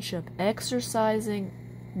relationship, exercising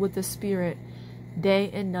with the Spirit day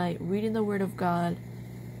and night, reading the Word of God,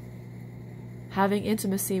 having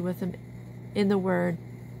intimacy with Him in the Word.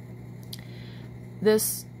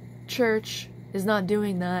 This church is not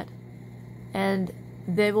doing that, and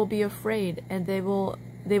they will be afraid, and they will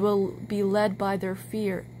be led by their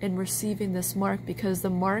fear in receiving this mark, because the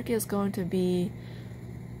mark is going to be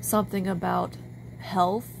something about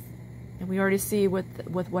health, and we already see with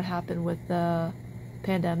what happened with the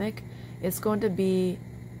pandemic. It's going to be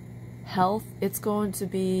health. It's going to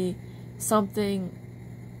be something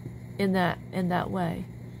in that way.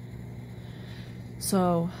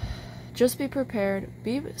 So just be prepared.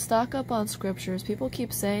 Stock up on scriptures. People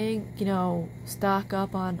keep saying, stock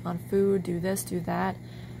up on food, do this, do that.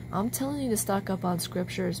 I'm telling you to stock up on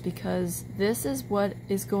scriptures, because this is what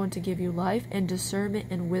is going to give you life and discernment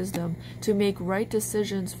and wisdom to make right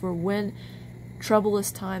decisions for when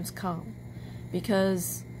troublous times come.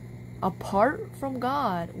 Because apart from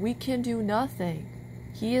God, we can do nothing.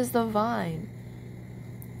 He is the vine.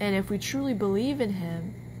 And if we truly believe in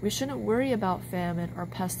Him, we shouldn't worry about famine or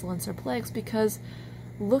pestilence or plagues, because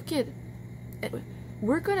look at it.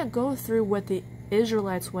 We're going to go through what the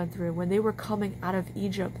Israelites went through when they were coming out of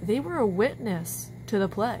Egypt. They were a witness to the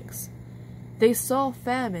plagues. They saw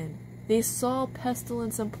famine. They saw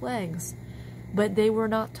pestilence and plagues, but they were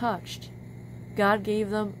not touched. God gave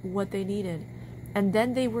them what they needed. And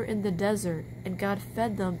then they were in the desert, and God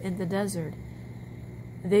fed them in the desert.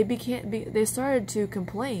 They started to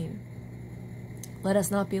complain. Let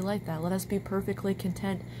us not be like that. Let us be perfectly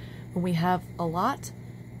content when we have a lot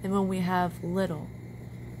and when we have little.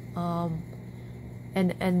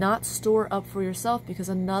 And not store up for yourself, because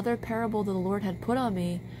another parable that the Lord had put on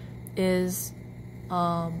me is, do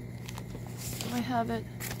I have it?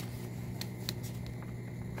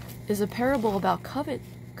 Is a parable about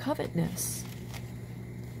covetousness.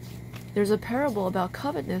 There's a parable about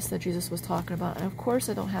covetousness that Jesus was talking about, and of course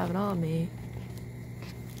I don't have it on me.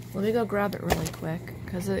 Let me go grab it really quick,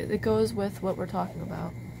 because it goes with what we're talking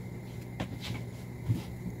about.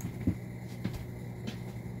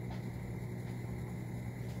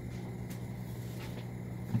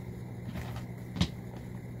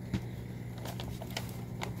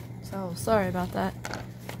 So, sorry about that.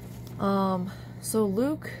 So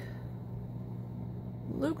Luke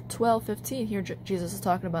 12:15, here Jesus is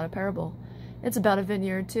talking about a parable. It's about a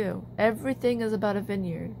vineyard too. Everything is about a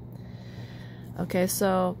vineyard. Okay,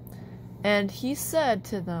 so, and he said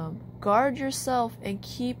to them, guard yourself and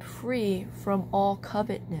keep free from all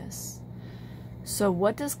covetousness. So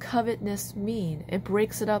what does covetousness mean? It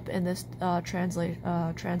breaks it up in this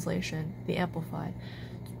translation, the Amplified.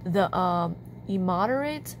 The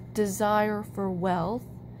immoderate desire for wealth,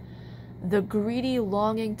 the greedy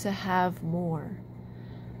longing to have more.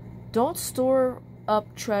 Don't store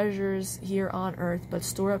up treasures here on earth, but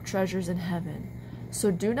store up treasures in heaven.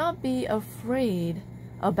 So do not be afraid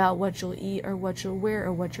about what you'll eat or what you'll wear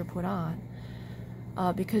or what you'll put on.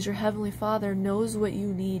 Because your Heavenly Father knows what you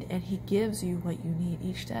need, and He gives you what you need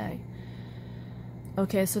each day.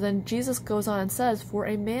 Okay, so then Jesus goes on and says, for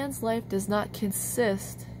a man's life does not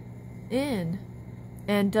consist in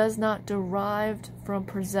and does not derived from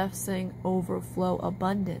possessing overflow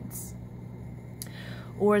abundance,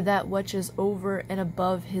 or that which is over and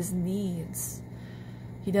above his needs.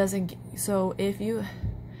 He doesn't, so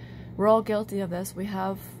we're all guilty of this. We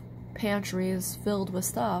have pantries filled with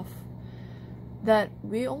stuff that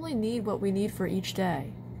we only need what we need for each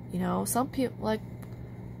day. You know, some people, like,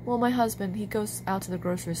 well, my husband, he goes out to the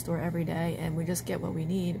grocery store every day and we just get what we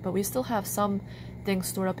need, but we still have some things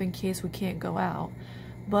stored up in case we can't go out.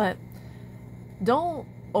 But don't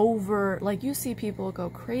like, you see people go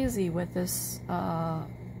crazy with this,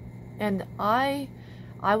 and I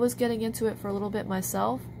was getting into it for a little bit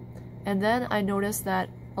myself, and then I noticed that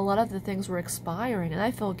a lot of the things were expiring, and I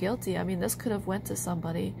felt guilty. I mean, this could have went to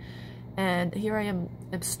somebody, and here I am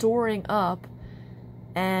storing up,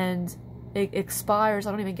 and it expires.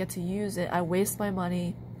 I don't even get to use it. I waste my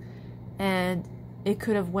money, and it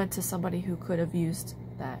could have went to somebody who could have used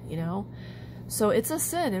that, you know? So it's a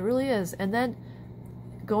sin, it really is. And then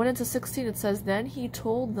going into 16, it says, then he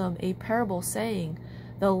told them a parable, saying,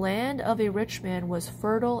 the land of a rich man was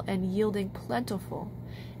fertile and yielding plentiful,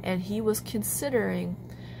 and he was considering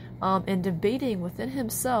and debating within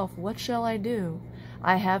himself, what shall I do?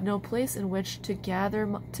 I have no place in which to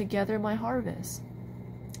gather together my harvest.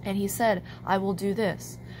 And he said, I will do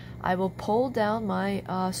this. I will pull down my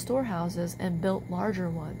storehouses and build larger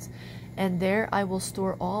ones, and there I will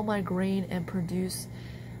store all my grain and produce,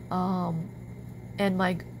 and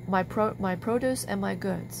my produce and my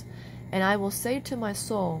goods. And I will say to my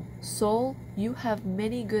soul, soul, you have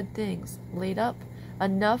many good things laid up,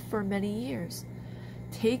 enough for many years.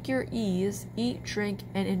 Take your ease, eat, drink,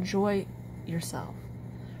 and enjoy yourself.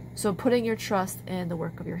 So putting your trust in the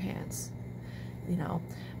work of your hands, you know.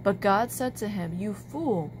 But God said to him, you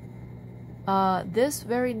fool, this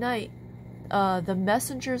very night the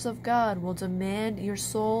messengers of God will demand your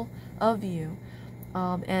soul of you,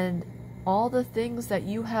 and all the things that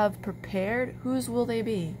you have prepared, whose will they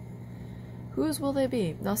be? Whose will they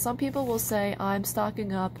be? Now, some people will say, I'm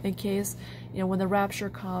stocking up in case, you know, when the rapture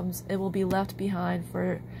comes, it will be left behind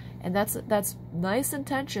for, and that's nice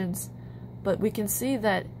intentions, but we can see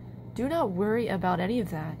that do not worry about any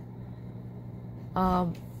of that.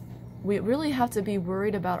 We really have to be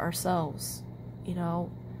worried about ourselves, you know.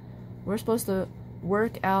 We're supposed to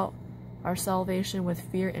work out our salvation with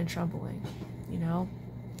fear and trembling, you know.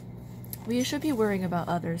 We should be worrying about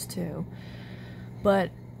others too,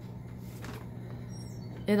 but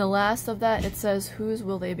in the last of that, it says, whose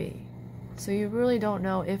will they be? So you really don't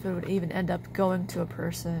know if it would even end up going to a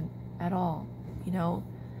person at all, you know.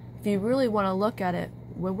 If you really want to look at it,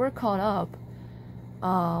 when we're caught up,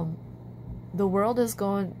 the world is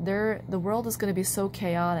going to be so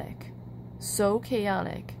chaotic.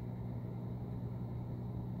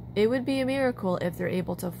 It would be a miracle if they're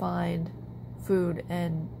able to find food,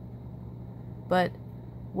 but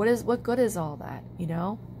what good is all that, you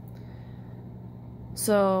know?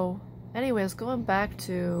 So anyways, going back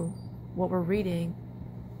to what we're reading,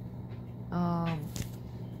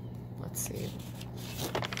 let's see.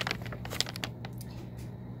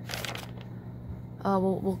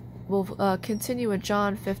 We'll continue with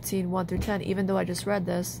John 15:1-10. Even though I just read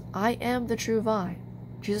this, I am the true vine.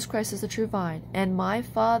 Jesus Christ is the true vine, and my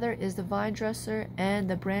Father is the vine dresser, and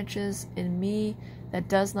the branches in me that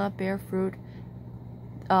does not bear fruit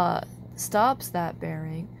stops that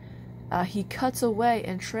bearing. He cuts away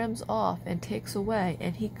and trims off and takes away,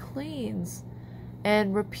 and he cleans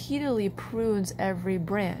and repeatedly prunes every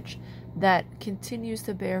branch that continues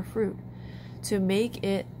to bear fruit, to make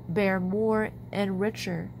it bear more and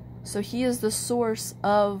richer. So he is the source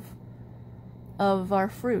of our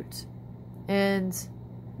fruit and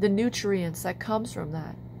the nutrients that comes from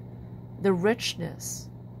that, the richness.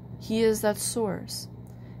 He is that source,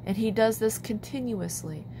 and he does this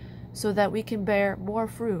continuously so that we can bear more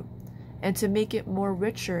fruit and to make it more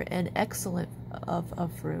richer and excellent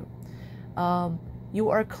of fruit. You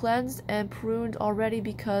are cleansed and pruned already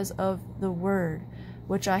because of the word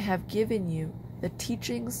which I have given you. The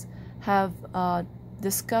teachings have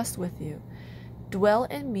discussed with you. Dwell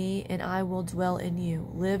in me, and I will dwell in you.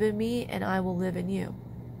 Live in me, and I will live in you.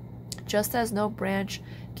 Just as no branch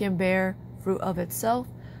can bear fruit of itself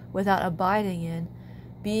without abiding in,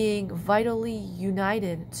 being vitally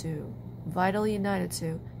united to vitally united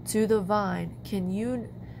to the vine,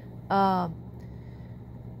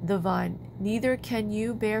 the vine, neither can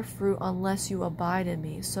you bear fruit unless you abide in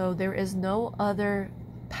me. So there is no other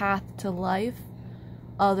path to life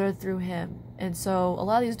other through him. And so a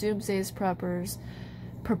lot of these doomsday preppers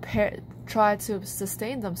try to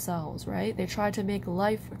sustain themselves, right? They try to make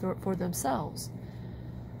life for themselves.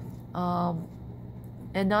 And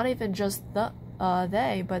not even just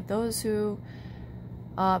they, but those who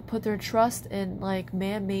put their trust in like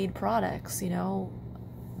man-made products, you know,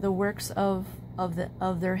 the works of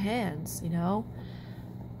their hands, you know.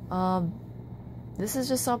 This is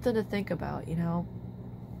just something to think about, you know.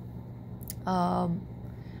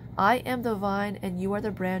 I am the vine and you are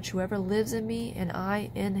the branch. Whoever lives in me and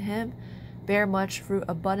I in him bear much fruit,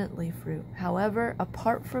 abundantly fruit. However,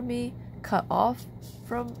 apart from me, cut off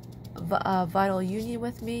from vital union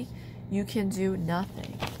with me, you can do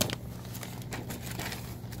nothing.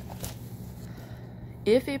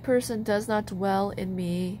 If a person does not dwell in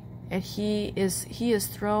me, and he is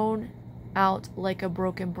thrown out like a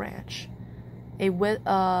broken branch, and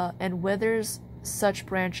withers. Such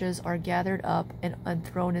branches are gathered up and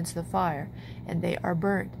thrown into the fire, and they are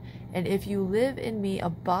burnt. And if you live in me,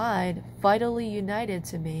 abide vitally united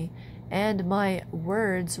to me, and my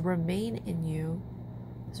words remain in you.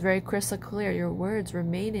 It's very crystal clear. Your words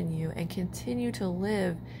remain in you and continue to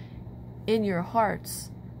live in your hearts.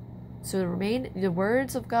 So the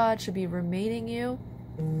words of God should be remaining you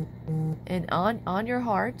and on your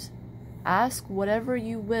heart. Ask whatever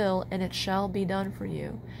you will, and it shall be done for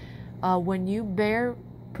you. When you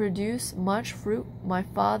produce much fruit, my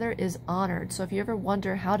Father is honored. So if you ever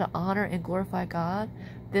wonder how to honor and glorify God,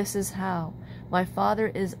 this is how. My Father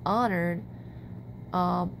is honored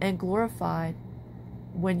and glorified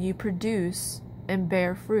when you produce and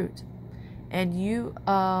bear fruit, and you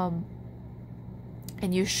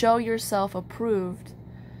show yourself approved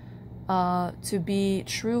to be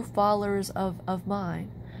true followers of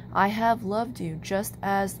mine. I have loved you just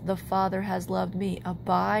as the Father has loved me.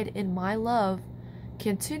 Abide in my love.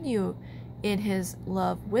 Continue in his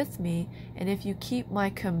love with me. And if you keep my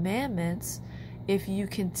commandments, if you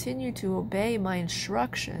continue to obey my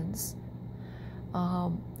instructions,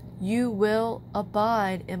 you will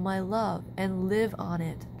abide in my love and live on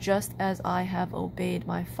it, just as I have obeyed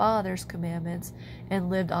my Father's commandments and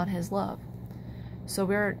lived on his love. So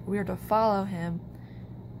we're to follow him,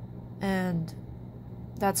 and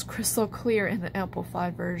that's crystal clear in the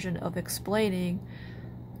Amplified version of explaining.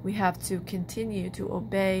 We have to continue to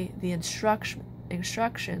obey the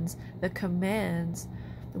instructions, the commands.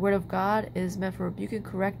 The Word of God is meant for rebuking,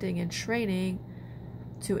 correcting, and training,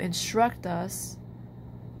 to instruct us,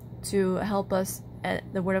 to help us.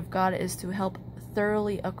 The Word of God is to help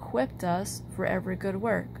thoroughly equip us for every good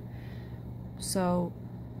work. So,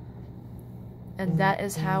 and that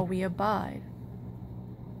is how we abide.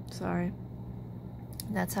 Sorry.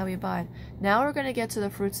 That's how we abide. Now we're going to get to the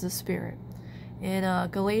fruits of the Spirit. In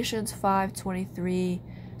Galatians 5:23.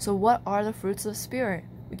 So what are the fruits of the Spirit?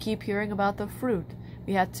 We keep hearing about the fruit.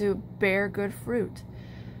 We have to bear good fruit.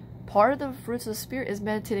 Part of the fruits of the Spirit is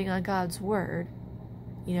meditating on God's Word.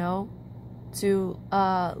 You know, to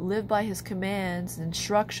live by his commands,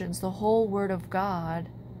 instructions, the whole Word of God.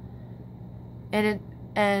 And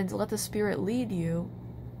let the Spirit lead you.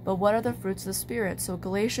 But what are the fruits of the Spirit? So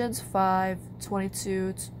Galatians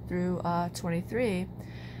 5:22 through 23.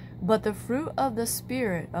 But the fruit of the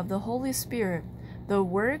Spirit, of the Holy Spirit, the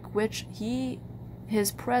work which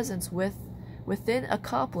his presence within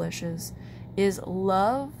accomplishes, is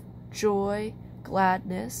love, joy,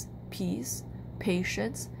 gladness, peace,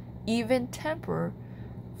 patience, even temper,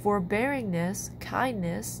 forbearingness,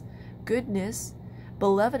 kindness, goodness,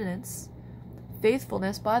 benevolence,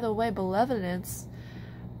 faithfulness. By the way, benevolence,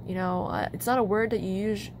 you know, it's not a word that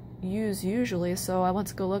you use usually, so I want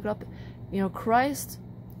to go look it up. You know, Christ,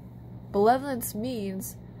 benevolence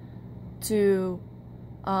means to,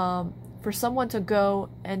 for someone to go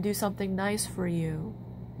and do something nice for you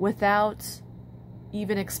without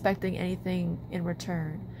even expecting anything in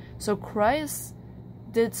return. So Christ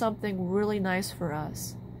did something really nice for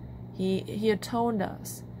us. He atoned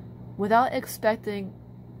us without expecting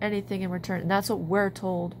anything in return. And that's what we're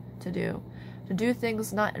told to do. To do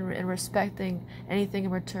things not in respecting anything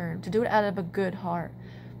in return. To do it out of a good heart.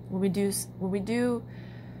 When we do,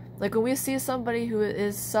 like when we see somebody who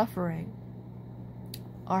is suffering,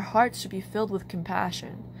 our hearts should be filled with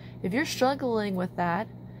compassion. If you're struggling with that,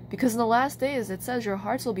 because in the last days it says your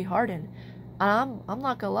hearts will be hardened. I'm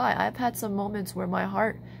not gonna lie, I've had some moments where my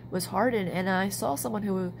heart was hardened and I saw someone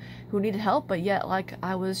who needed help, but yet like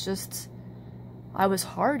I was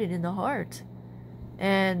hardened in the heart.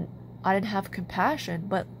 And I didn't have compassion,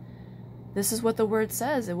 but this is what the word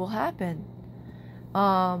says. It will happen.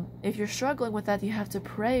 If you're struggling with that, you have to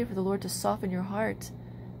pray for the Lord to soften your heart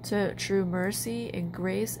to true mercy and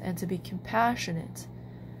grace, and to be compassionate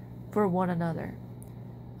for one another,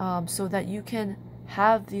 so that you can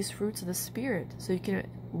have these fruits of the Spirit, so you can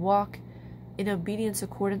walk in obedience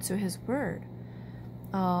according to His word.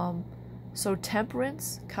 So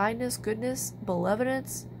temperance, kindness, goodness,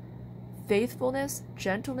 benevolence, faithfulness,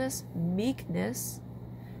 gentleness, meekness.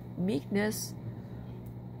 Meekness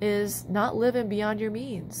is not living beyond your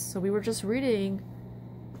means. So we were just reading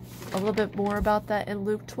a little bit more about that in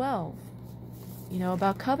Luke 12,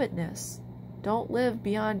 about covetousness. Don't live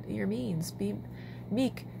beyond your means. Be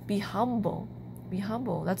meek, be humble. Be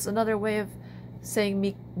humble. That's another way of saying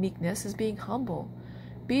meekness, is being humble.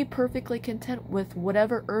 Be perfectly content with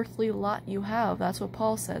whatever earthly lot you have. That's what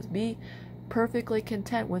Paul says. Be perfectly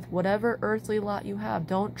content with whatever earthly lot you have.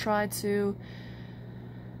 Don't try to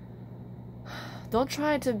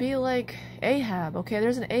be like Ahab. Okay,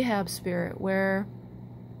 there's an Ahab spirit where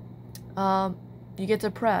you get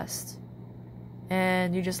depressed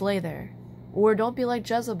and you just lay there. Or don't be like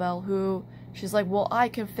Jezebel, who she's like, well, I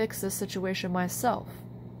can fix this situation myself,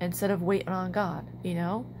 instead of waiting on God,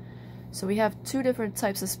 So we have two different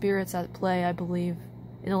types of spirits at play, I believe,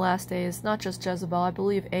 in the last days. Not just Jezebel, I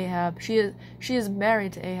believe Ahab. She is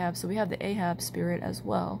married to Ahab, so we have the Ahab spirit as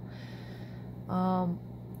well.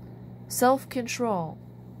 Self-control,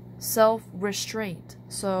 self-restraint.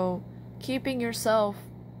 So keeping yourself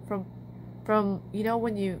from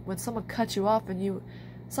when someone cuts you off, and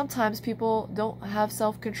sometimes people don't have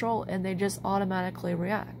self-control and they just automatically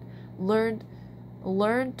react. Learn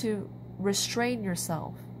to restrain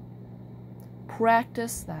yourself.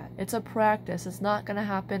 Practice that. It's a practice. It's not going to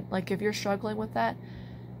happen. Like, if you're struggling with that,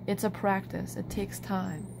 it's a practice. It takes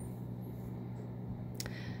time.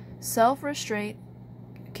 Self-restraint,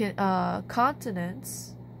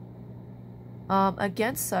 continence,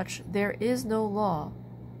 against such there is no law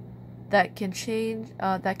that can change,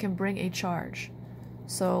 that can bring a charge.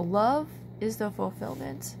 So love is the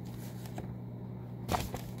fulfillment.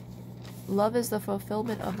 Love is the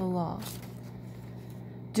fulfillment of the law.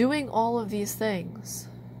 Doing all of these things,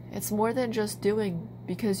 it's more than just doing,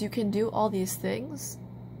 because you can do all these things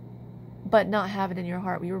but not have it in your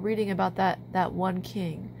heart. We were reading about that one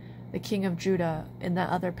king, the king of Judah, in that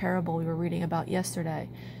other parable we were reading about yesterday,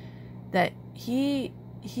 that he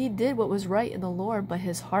did what was right in the Lord, but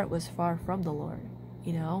his heart was far from the Lord,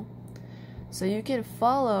 So you can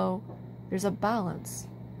follow, there's a balance.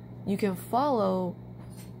 You can follow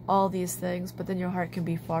all these things, but then your heart can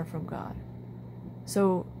be far from God.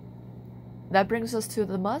 So that brings us to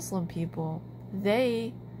the Muslim people.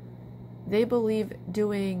 They believe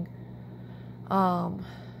doing,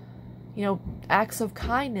 acts of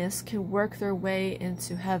kindness can work their way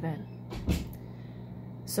into heaven.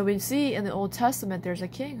 So we see in the Old Testament, there's a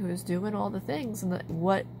king who's doing all the things, and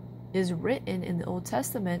what is written in the Old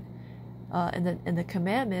Testament, in the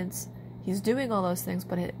commandments, he's doing all those things,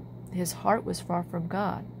 but his heart was far from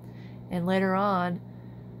God. And later on,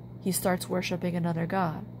 he starts worshiping another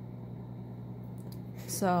god.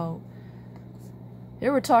 So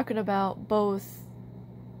here we're talking about both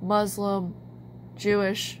Muslim,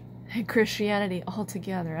 Jewish, and Christianity all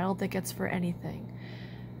together. I don't think it's for anything.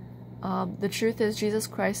 The truth is, Jesus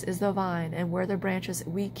Christ is the vine, and we're the branches.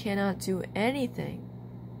 We cannot do anything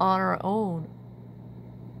on our own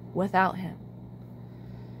without Him.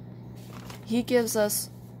 He gives us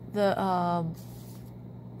the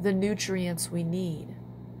nutrients we need.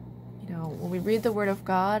 When we read the Word of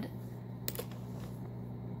God,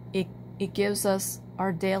 it gives us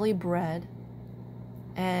our daily bread,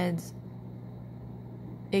 and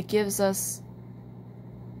it gives us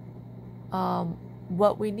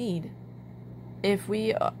what we need. If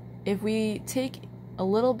we take a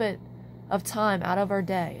little bit of time out of our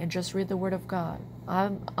day and just read the Word of God,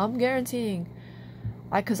 I'm guaranteeing,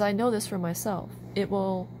 because I know this for myself, it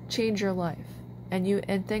will change your life,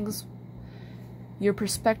 and things, your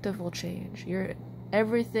perspective will change.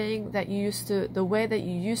 Everything that you used to, the way that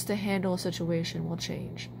you used to handle a situation will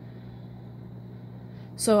change.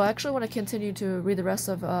 So I actually want to continue to read the rest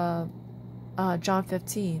of John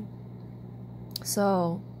 15.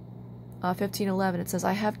 So 15:11, it says,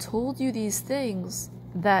 I have told you these things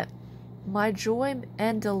that my joy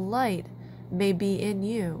and delight may be in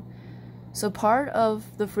you. So part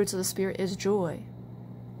of the fruits of the Spirit is joy.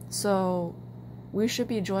 So we should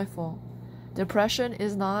be joyful. Depression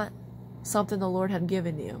is not something the Lord had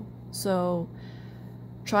given you. So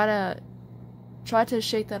try to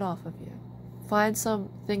shake that off of you. Find some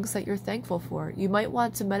things that you're thankful for. You might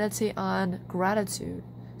want to meditate on gratitude.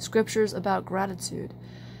 scriptures about gratitude.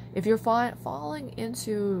 If you're falling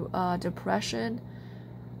into depression,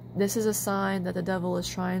 this is a sign that the devil is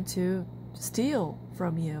trying to steal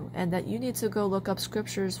from you, and that you need to go look up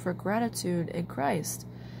scriptures for gratitude in Christ.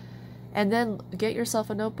 And then get yourself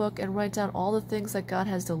a notebook and write down all the things that God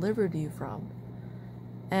has delivered you from.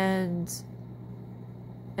 And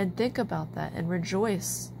think about that and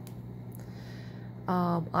rejoice.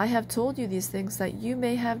 I have told you these things that you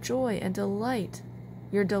may have joy and delight.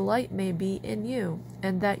 Your delight may be in you,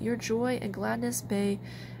 and that your joy and gladness may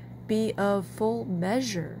be of full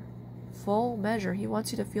measure. Full measure. He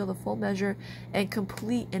wants you to feel the full measure and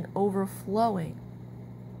complete and overflowing.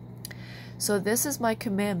 So this is my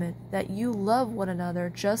commandment, that you love one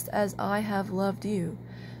another just as I have loved you.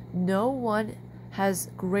 No one has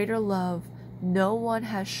greater love. No one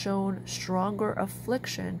has shown stronger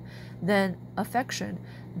affection than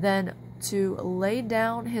to lay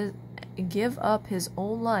down give up his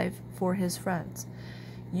own life for his friends.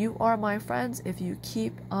 You are my friends if you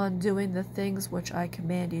keep on doing the things which I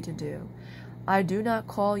command you to do. I do not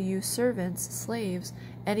call you servants, slaves,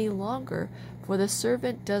 any longer, for the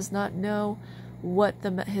servant does not know what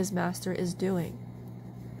his master is doing.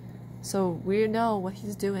 So we know what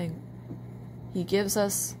he's doing. He gives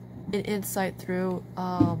us an insight through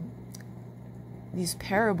these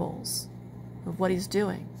parables of what he's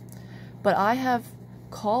doing. But I have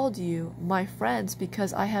called you my friends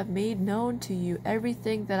because I have made known to you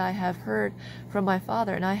everything that I have heard from my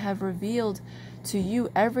Father, and I have revealed to you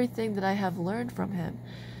everything that I have learned from him.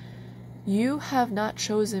 You have not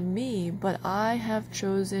chosen me, but I have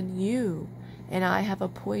chosen you, and I have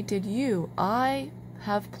appointed you. I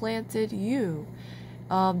have planted you,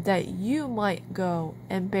 that you might go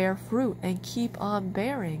and bear fruit and keep on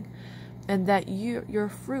bearing, and that your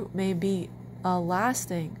fruit may be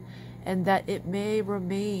lasting, and that it may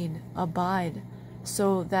abide,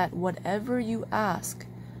 so that whatever you ask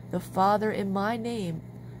the Father in my name,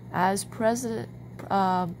 as presenting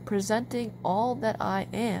all that I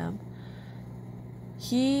am,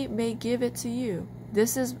 he may give it to you.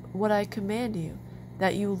 This is what I command you,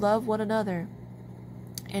 that you love one another.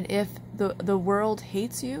 And if the world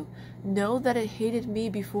hates you, know that it hated me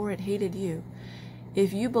before it hated you.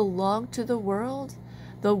 If you belong to the world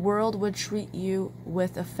would treat you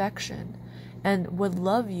with affection and would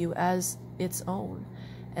love you as its own.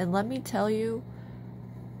 And let me tell you,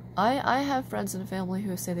 I have friends and family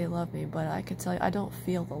who say they love me, but I can tell you I don't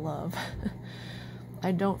feel the love.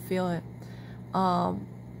 I don't feel it.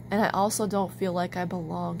 And I also don't feel like I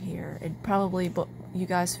belong here. And probably but you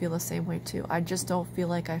guys feel the same way too. I just don't feel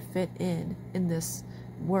like I fit in this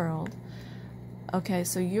world. Okay,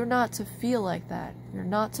 so you're not to feel like that. You're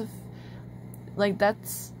not to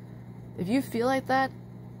that's, if you feel like that,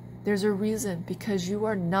 there's a reason, because you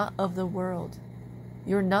are not of the world.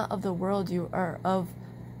 You're not of the world.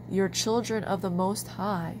 You're children of the Most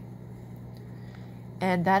High.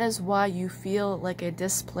 And that is why you feel like a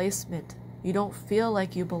displacement. You don't feel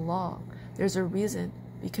like you belong. There's a reason,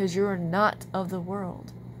 because you are not of the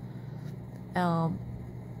world.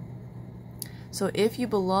 So if you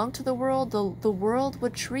belong to the world, the world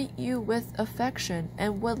would treat you with affection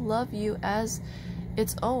and would love you as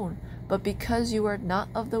its own. But because you are not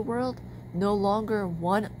of the world, no longer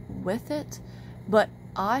one with it, but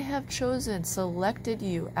I have selected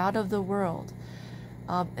you out of the world.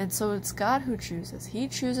 And so it's God who chooses. He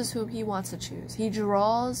chooses whom he wants to choose. He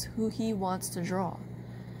draws who he wants to draw.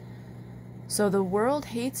 So the world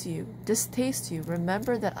hates you, distastes you.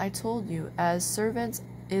 Remember that I told you, as servants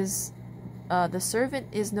the servant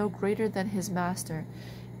is no greater than his master.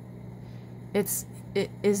 It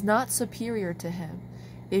is not superior to him.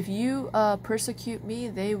 If you persecute me,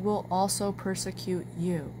 they will also persecute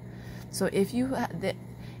you. So if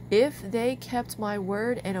they kept my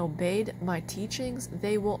word and obeyed my teachings,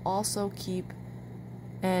 they will also keep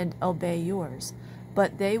and obey yours.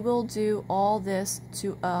 But they will do all this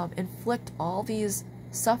to inflict all these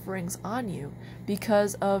sufferings on you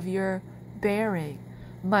because of your bearing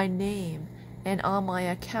my name and on my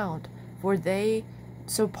account.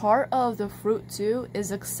 So part of the fruit too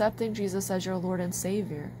is accepting Jesus as your Lord and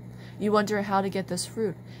Savior. You wonder how to get this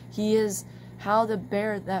fruit. He is how to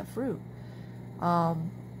bear that fruit.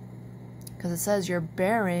 Because it says you're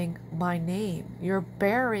bearing my name. You're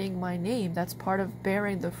bearing my name. That's part of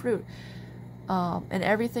bearing the fruit. And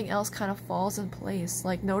everything else kind of falls in place.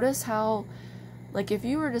 Like, notice how, like, if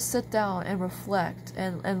you were to sit down and reflect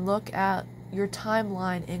and look at your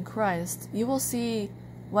timeline in Christ, you will see,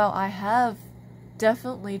 well, I have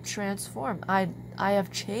definitely transformed. I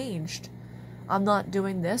have changed. I'm not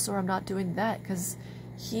doing this or I'm not doing that, because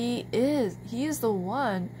he is the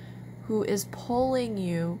one who is pulling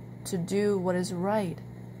you to do what is right.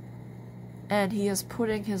 And he is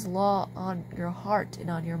putting his law on your heart and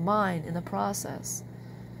on your mind in the process.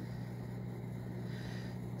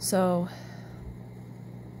 So,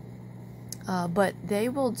 but they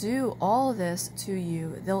will do all this to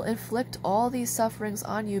you. They'll inflict all these sufferings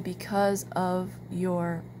on you because of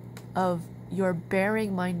your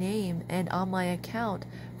bearing my name and on my account,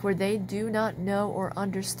 for they do not know or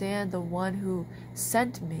understand the one who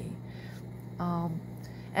sent me.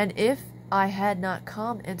 And if I had not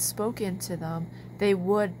come and spoken to them, they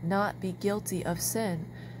would not be guilty of sin,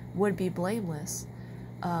 would be blameless.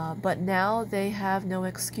 But now they have no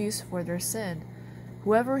excuse for their sin.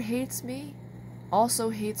 Whoever hates me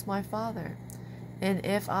also hates my Father. And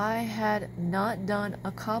if I had not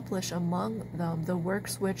accomplished among them the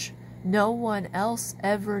works which no one else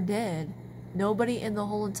ever did, nobody in the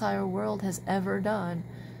whole entire world has ever done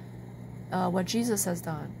what Jesus has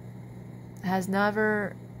done. Has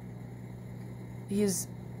never...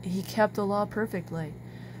 He kept the law perfectly.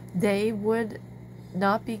 They would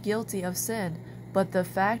not be guilty of sin. But the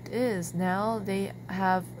fact is, now they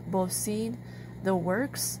have both seen the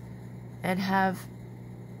works and have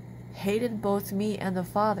hated both me and the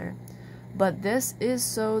Father. But this is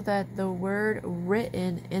so that the word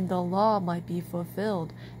written in the law might be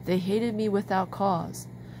fulfilled. They hated me without cause,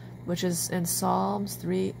 which is in Psalms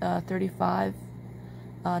 35,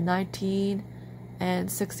 19, and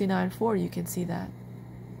 69:4. You can see that.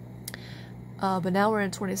 But now we're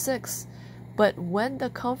in 26. But when the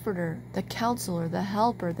Comforter, the Counselor, the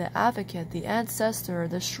Helper, the Advocate, the Ancestor,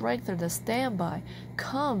 the Strengthener, the Standby,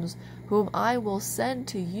 comes, whom I will send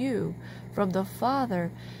to you from the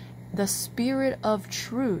Father, the Spirit of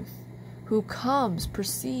truth, who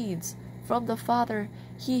proceeds from the Father,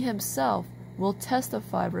 he himself will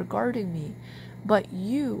testify regarding me. But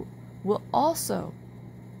you will also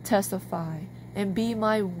testify and be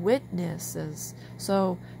my witnesses.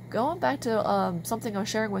 So, going back to something I was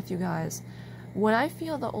sharing with you guys, when I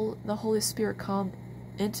feel the Holy Spirit come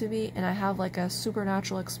into me and I have like a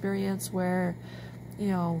supernatural experience where, you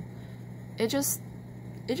know, it just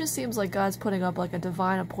seems like God's putting up like a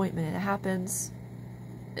divine appointment, and it happens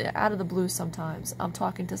out of the blue sometimes. I'm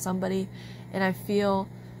talking to somebody and I feel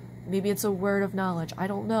maybe it's a word of knowledge. I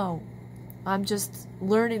don't know. I'm just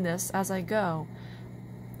learning this as I go.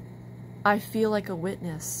 I feel like a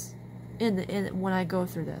witness when I go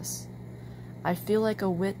through this. I feel like a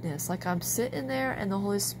witness, like I'm sitting there and the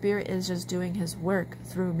Holy Spirit is just doing his work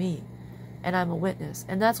through me, and I'm a witness.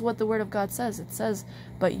 And that's what the Word of God says. It says,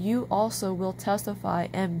 but you also will testify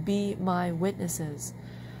and be my witnesses.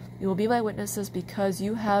 You will be my witnesses because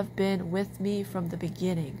you have been with me from the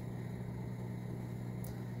beginning.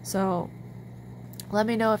 So let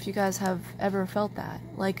me know if you guys have ever felt that,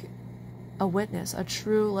 like a witness, a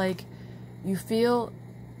true, like you feel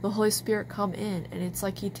the Holy Spirit come in and it's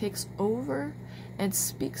like he takes over and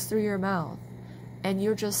speaks through your mouth, and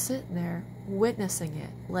you're just sitting there witnessing it.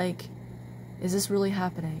 Like, is this really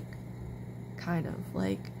happening? Kind of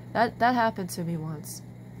like that happened to me once,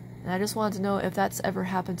 and I just wanted to know if that's ever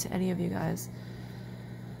happened to any of you guys.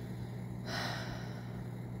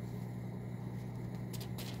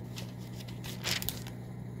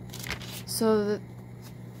 So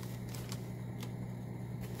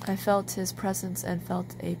I felt his presence and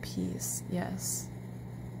felt a peace, yes.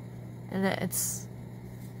 And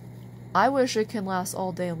I wish it can last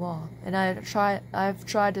all day long. And I've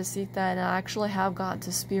tried to seek that, and I actually have gotten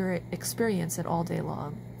to experience it all day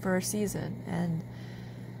long for a season. And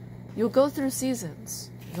you'll go through seasons.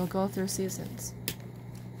 You'll go through seasons.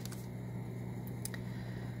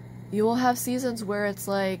 You will have seasons where it's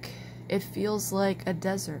like, it feels like a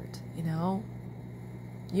desert, you know?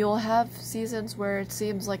 You'll have seasons where it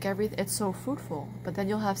seems like it's so fruitful, but then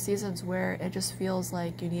you'll have seasons where it just feels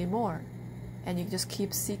like you need more, and you just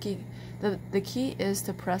keep seeking. The key is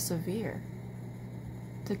to persevere,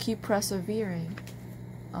 to keep persevering.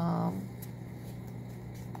 Let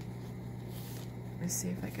me see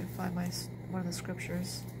if I can find one of the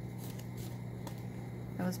scriptures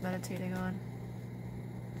I was meditating on.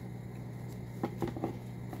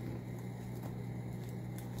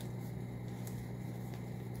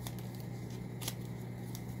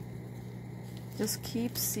 Just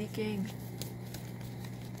keep seeking.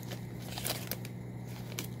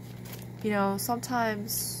 You know,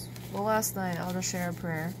 sometimes, well, last night, I'll just share a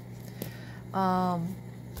prayer.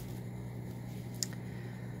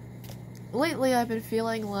 Lately, I've been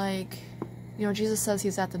feeling like, you know, Jesus says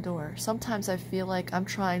he's at the door. Sometimes I feel like I'm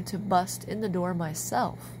trying to bust in the door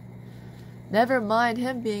myself. Never mind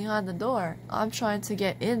him being on the door. I'm trying to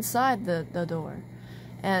get inside the door.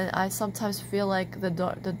 and I sometimes feel like the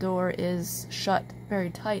door is shut very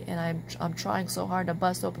tight, and I'm trying so hard to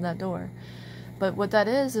bust open that door. But what that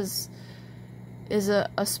is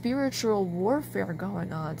a spiritual warfare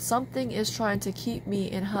going on. Something is trying to keep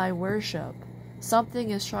me in high worship. Something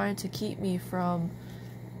is trying to keep me from,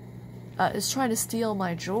 is trying to steal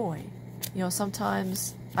my joy. You know,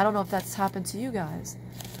 sometimes, I don't know if that's happened to you guys.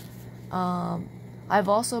 I've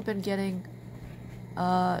also been getting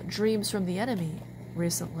dreams from the enemy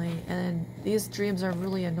recently, and these dreams are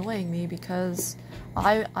really annoying me because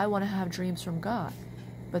I want to have dreams from God,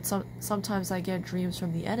 but sometimes I get dreams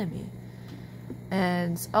from the enemy.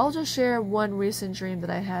 And I'll just share one recent dream that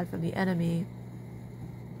I had from the enemy,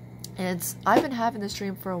 and I've been having this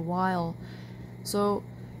dream for a while, so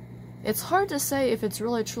it's hard to say if it's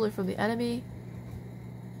really truly from the enemy.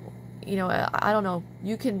 You know, I don't know.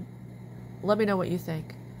 You can let me know what you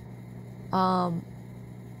think. I'm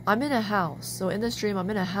in a house. So in this dream, I'm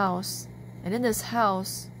in a house, and in this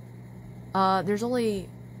house, there's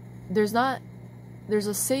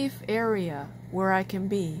a safe area where I can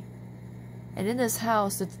be. And in this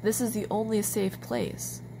house, this is the only safe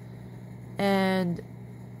place. And,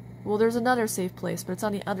 well, there's another safe place, but it's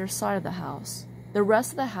on the other side of the house. The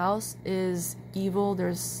rest of the house is evil.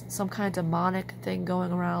 There's some kind of demonic thing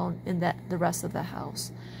going around in the rest of the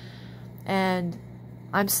house. And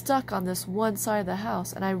I'm stuck on this one side of the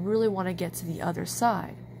house, and I really want to get to the other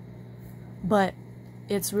side. But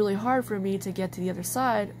it's really hard for me to get to the other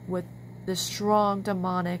side with this strong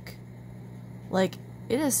demonic, like,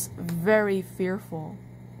 it is very fearful.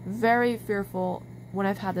 Very fearful. When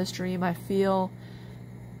I've had this dream, I feel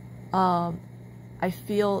a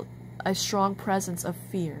strong presence of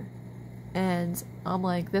fear. And I'm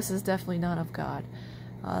like, this is definitely not of God.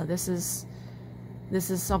 This is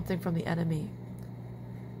something from the enemy.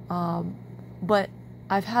 But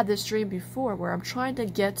I've had this dream before where I'm trying to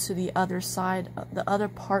get to the other side, the other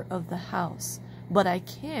part of the house, but I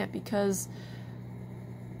can't because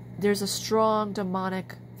there's a strong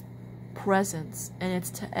demonic presence,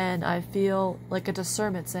 and I feel like a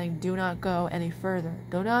discernment saying, do not go any further.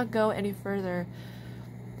 Do not go any further.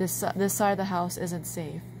 This side of the house isn't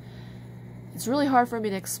safe. It's really hard for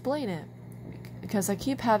me to explain it because I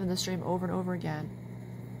keep having this dream over and over again.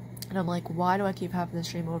 And I'm like, why do I keep having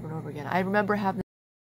this dream over and over again? I remember having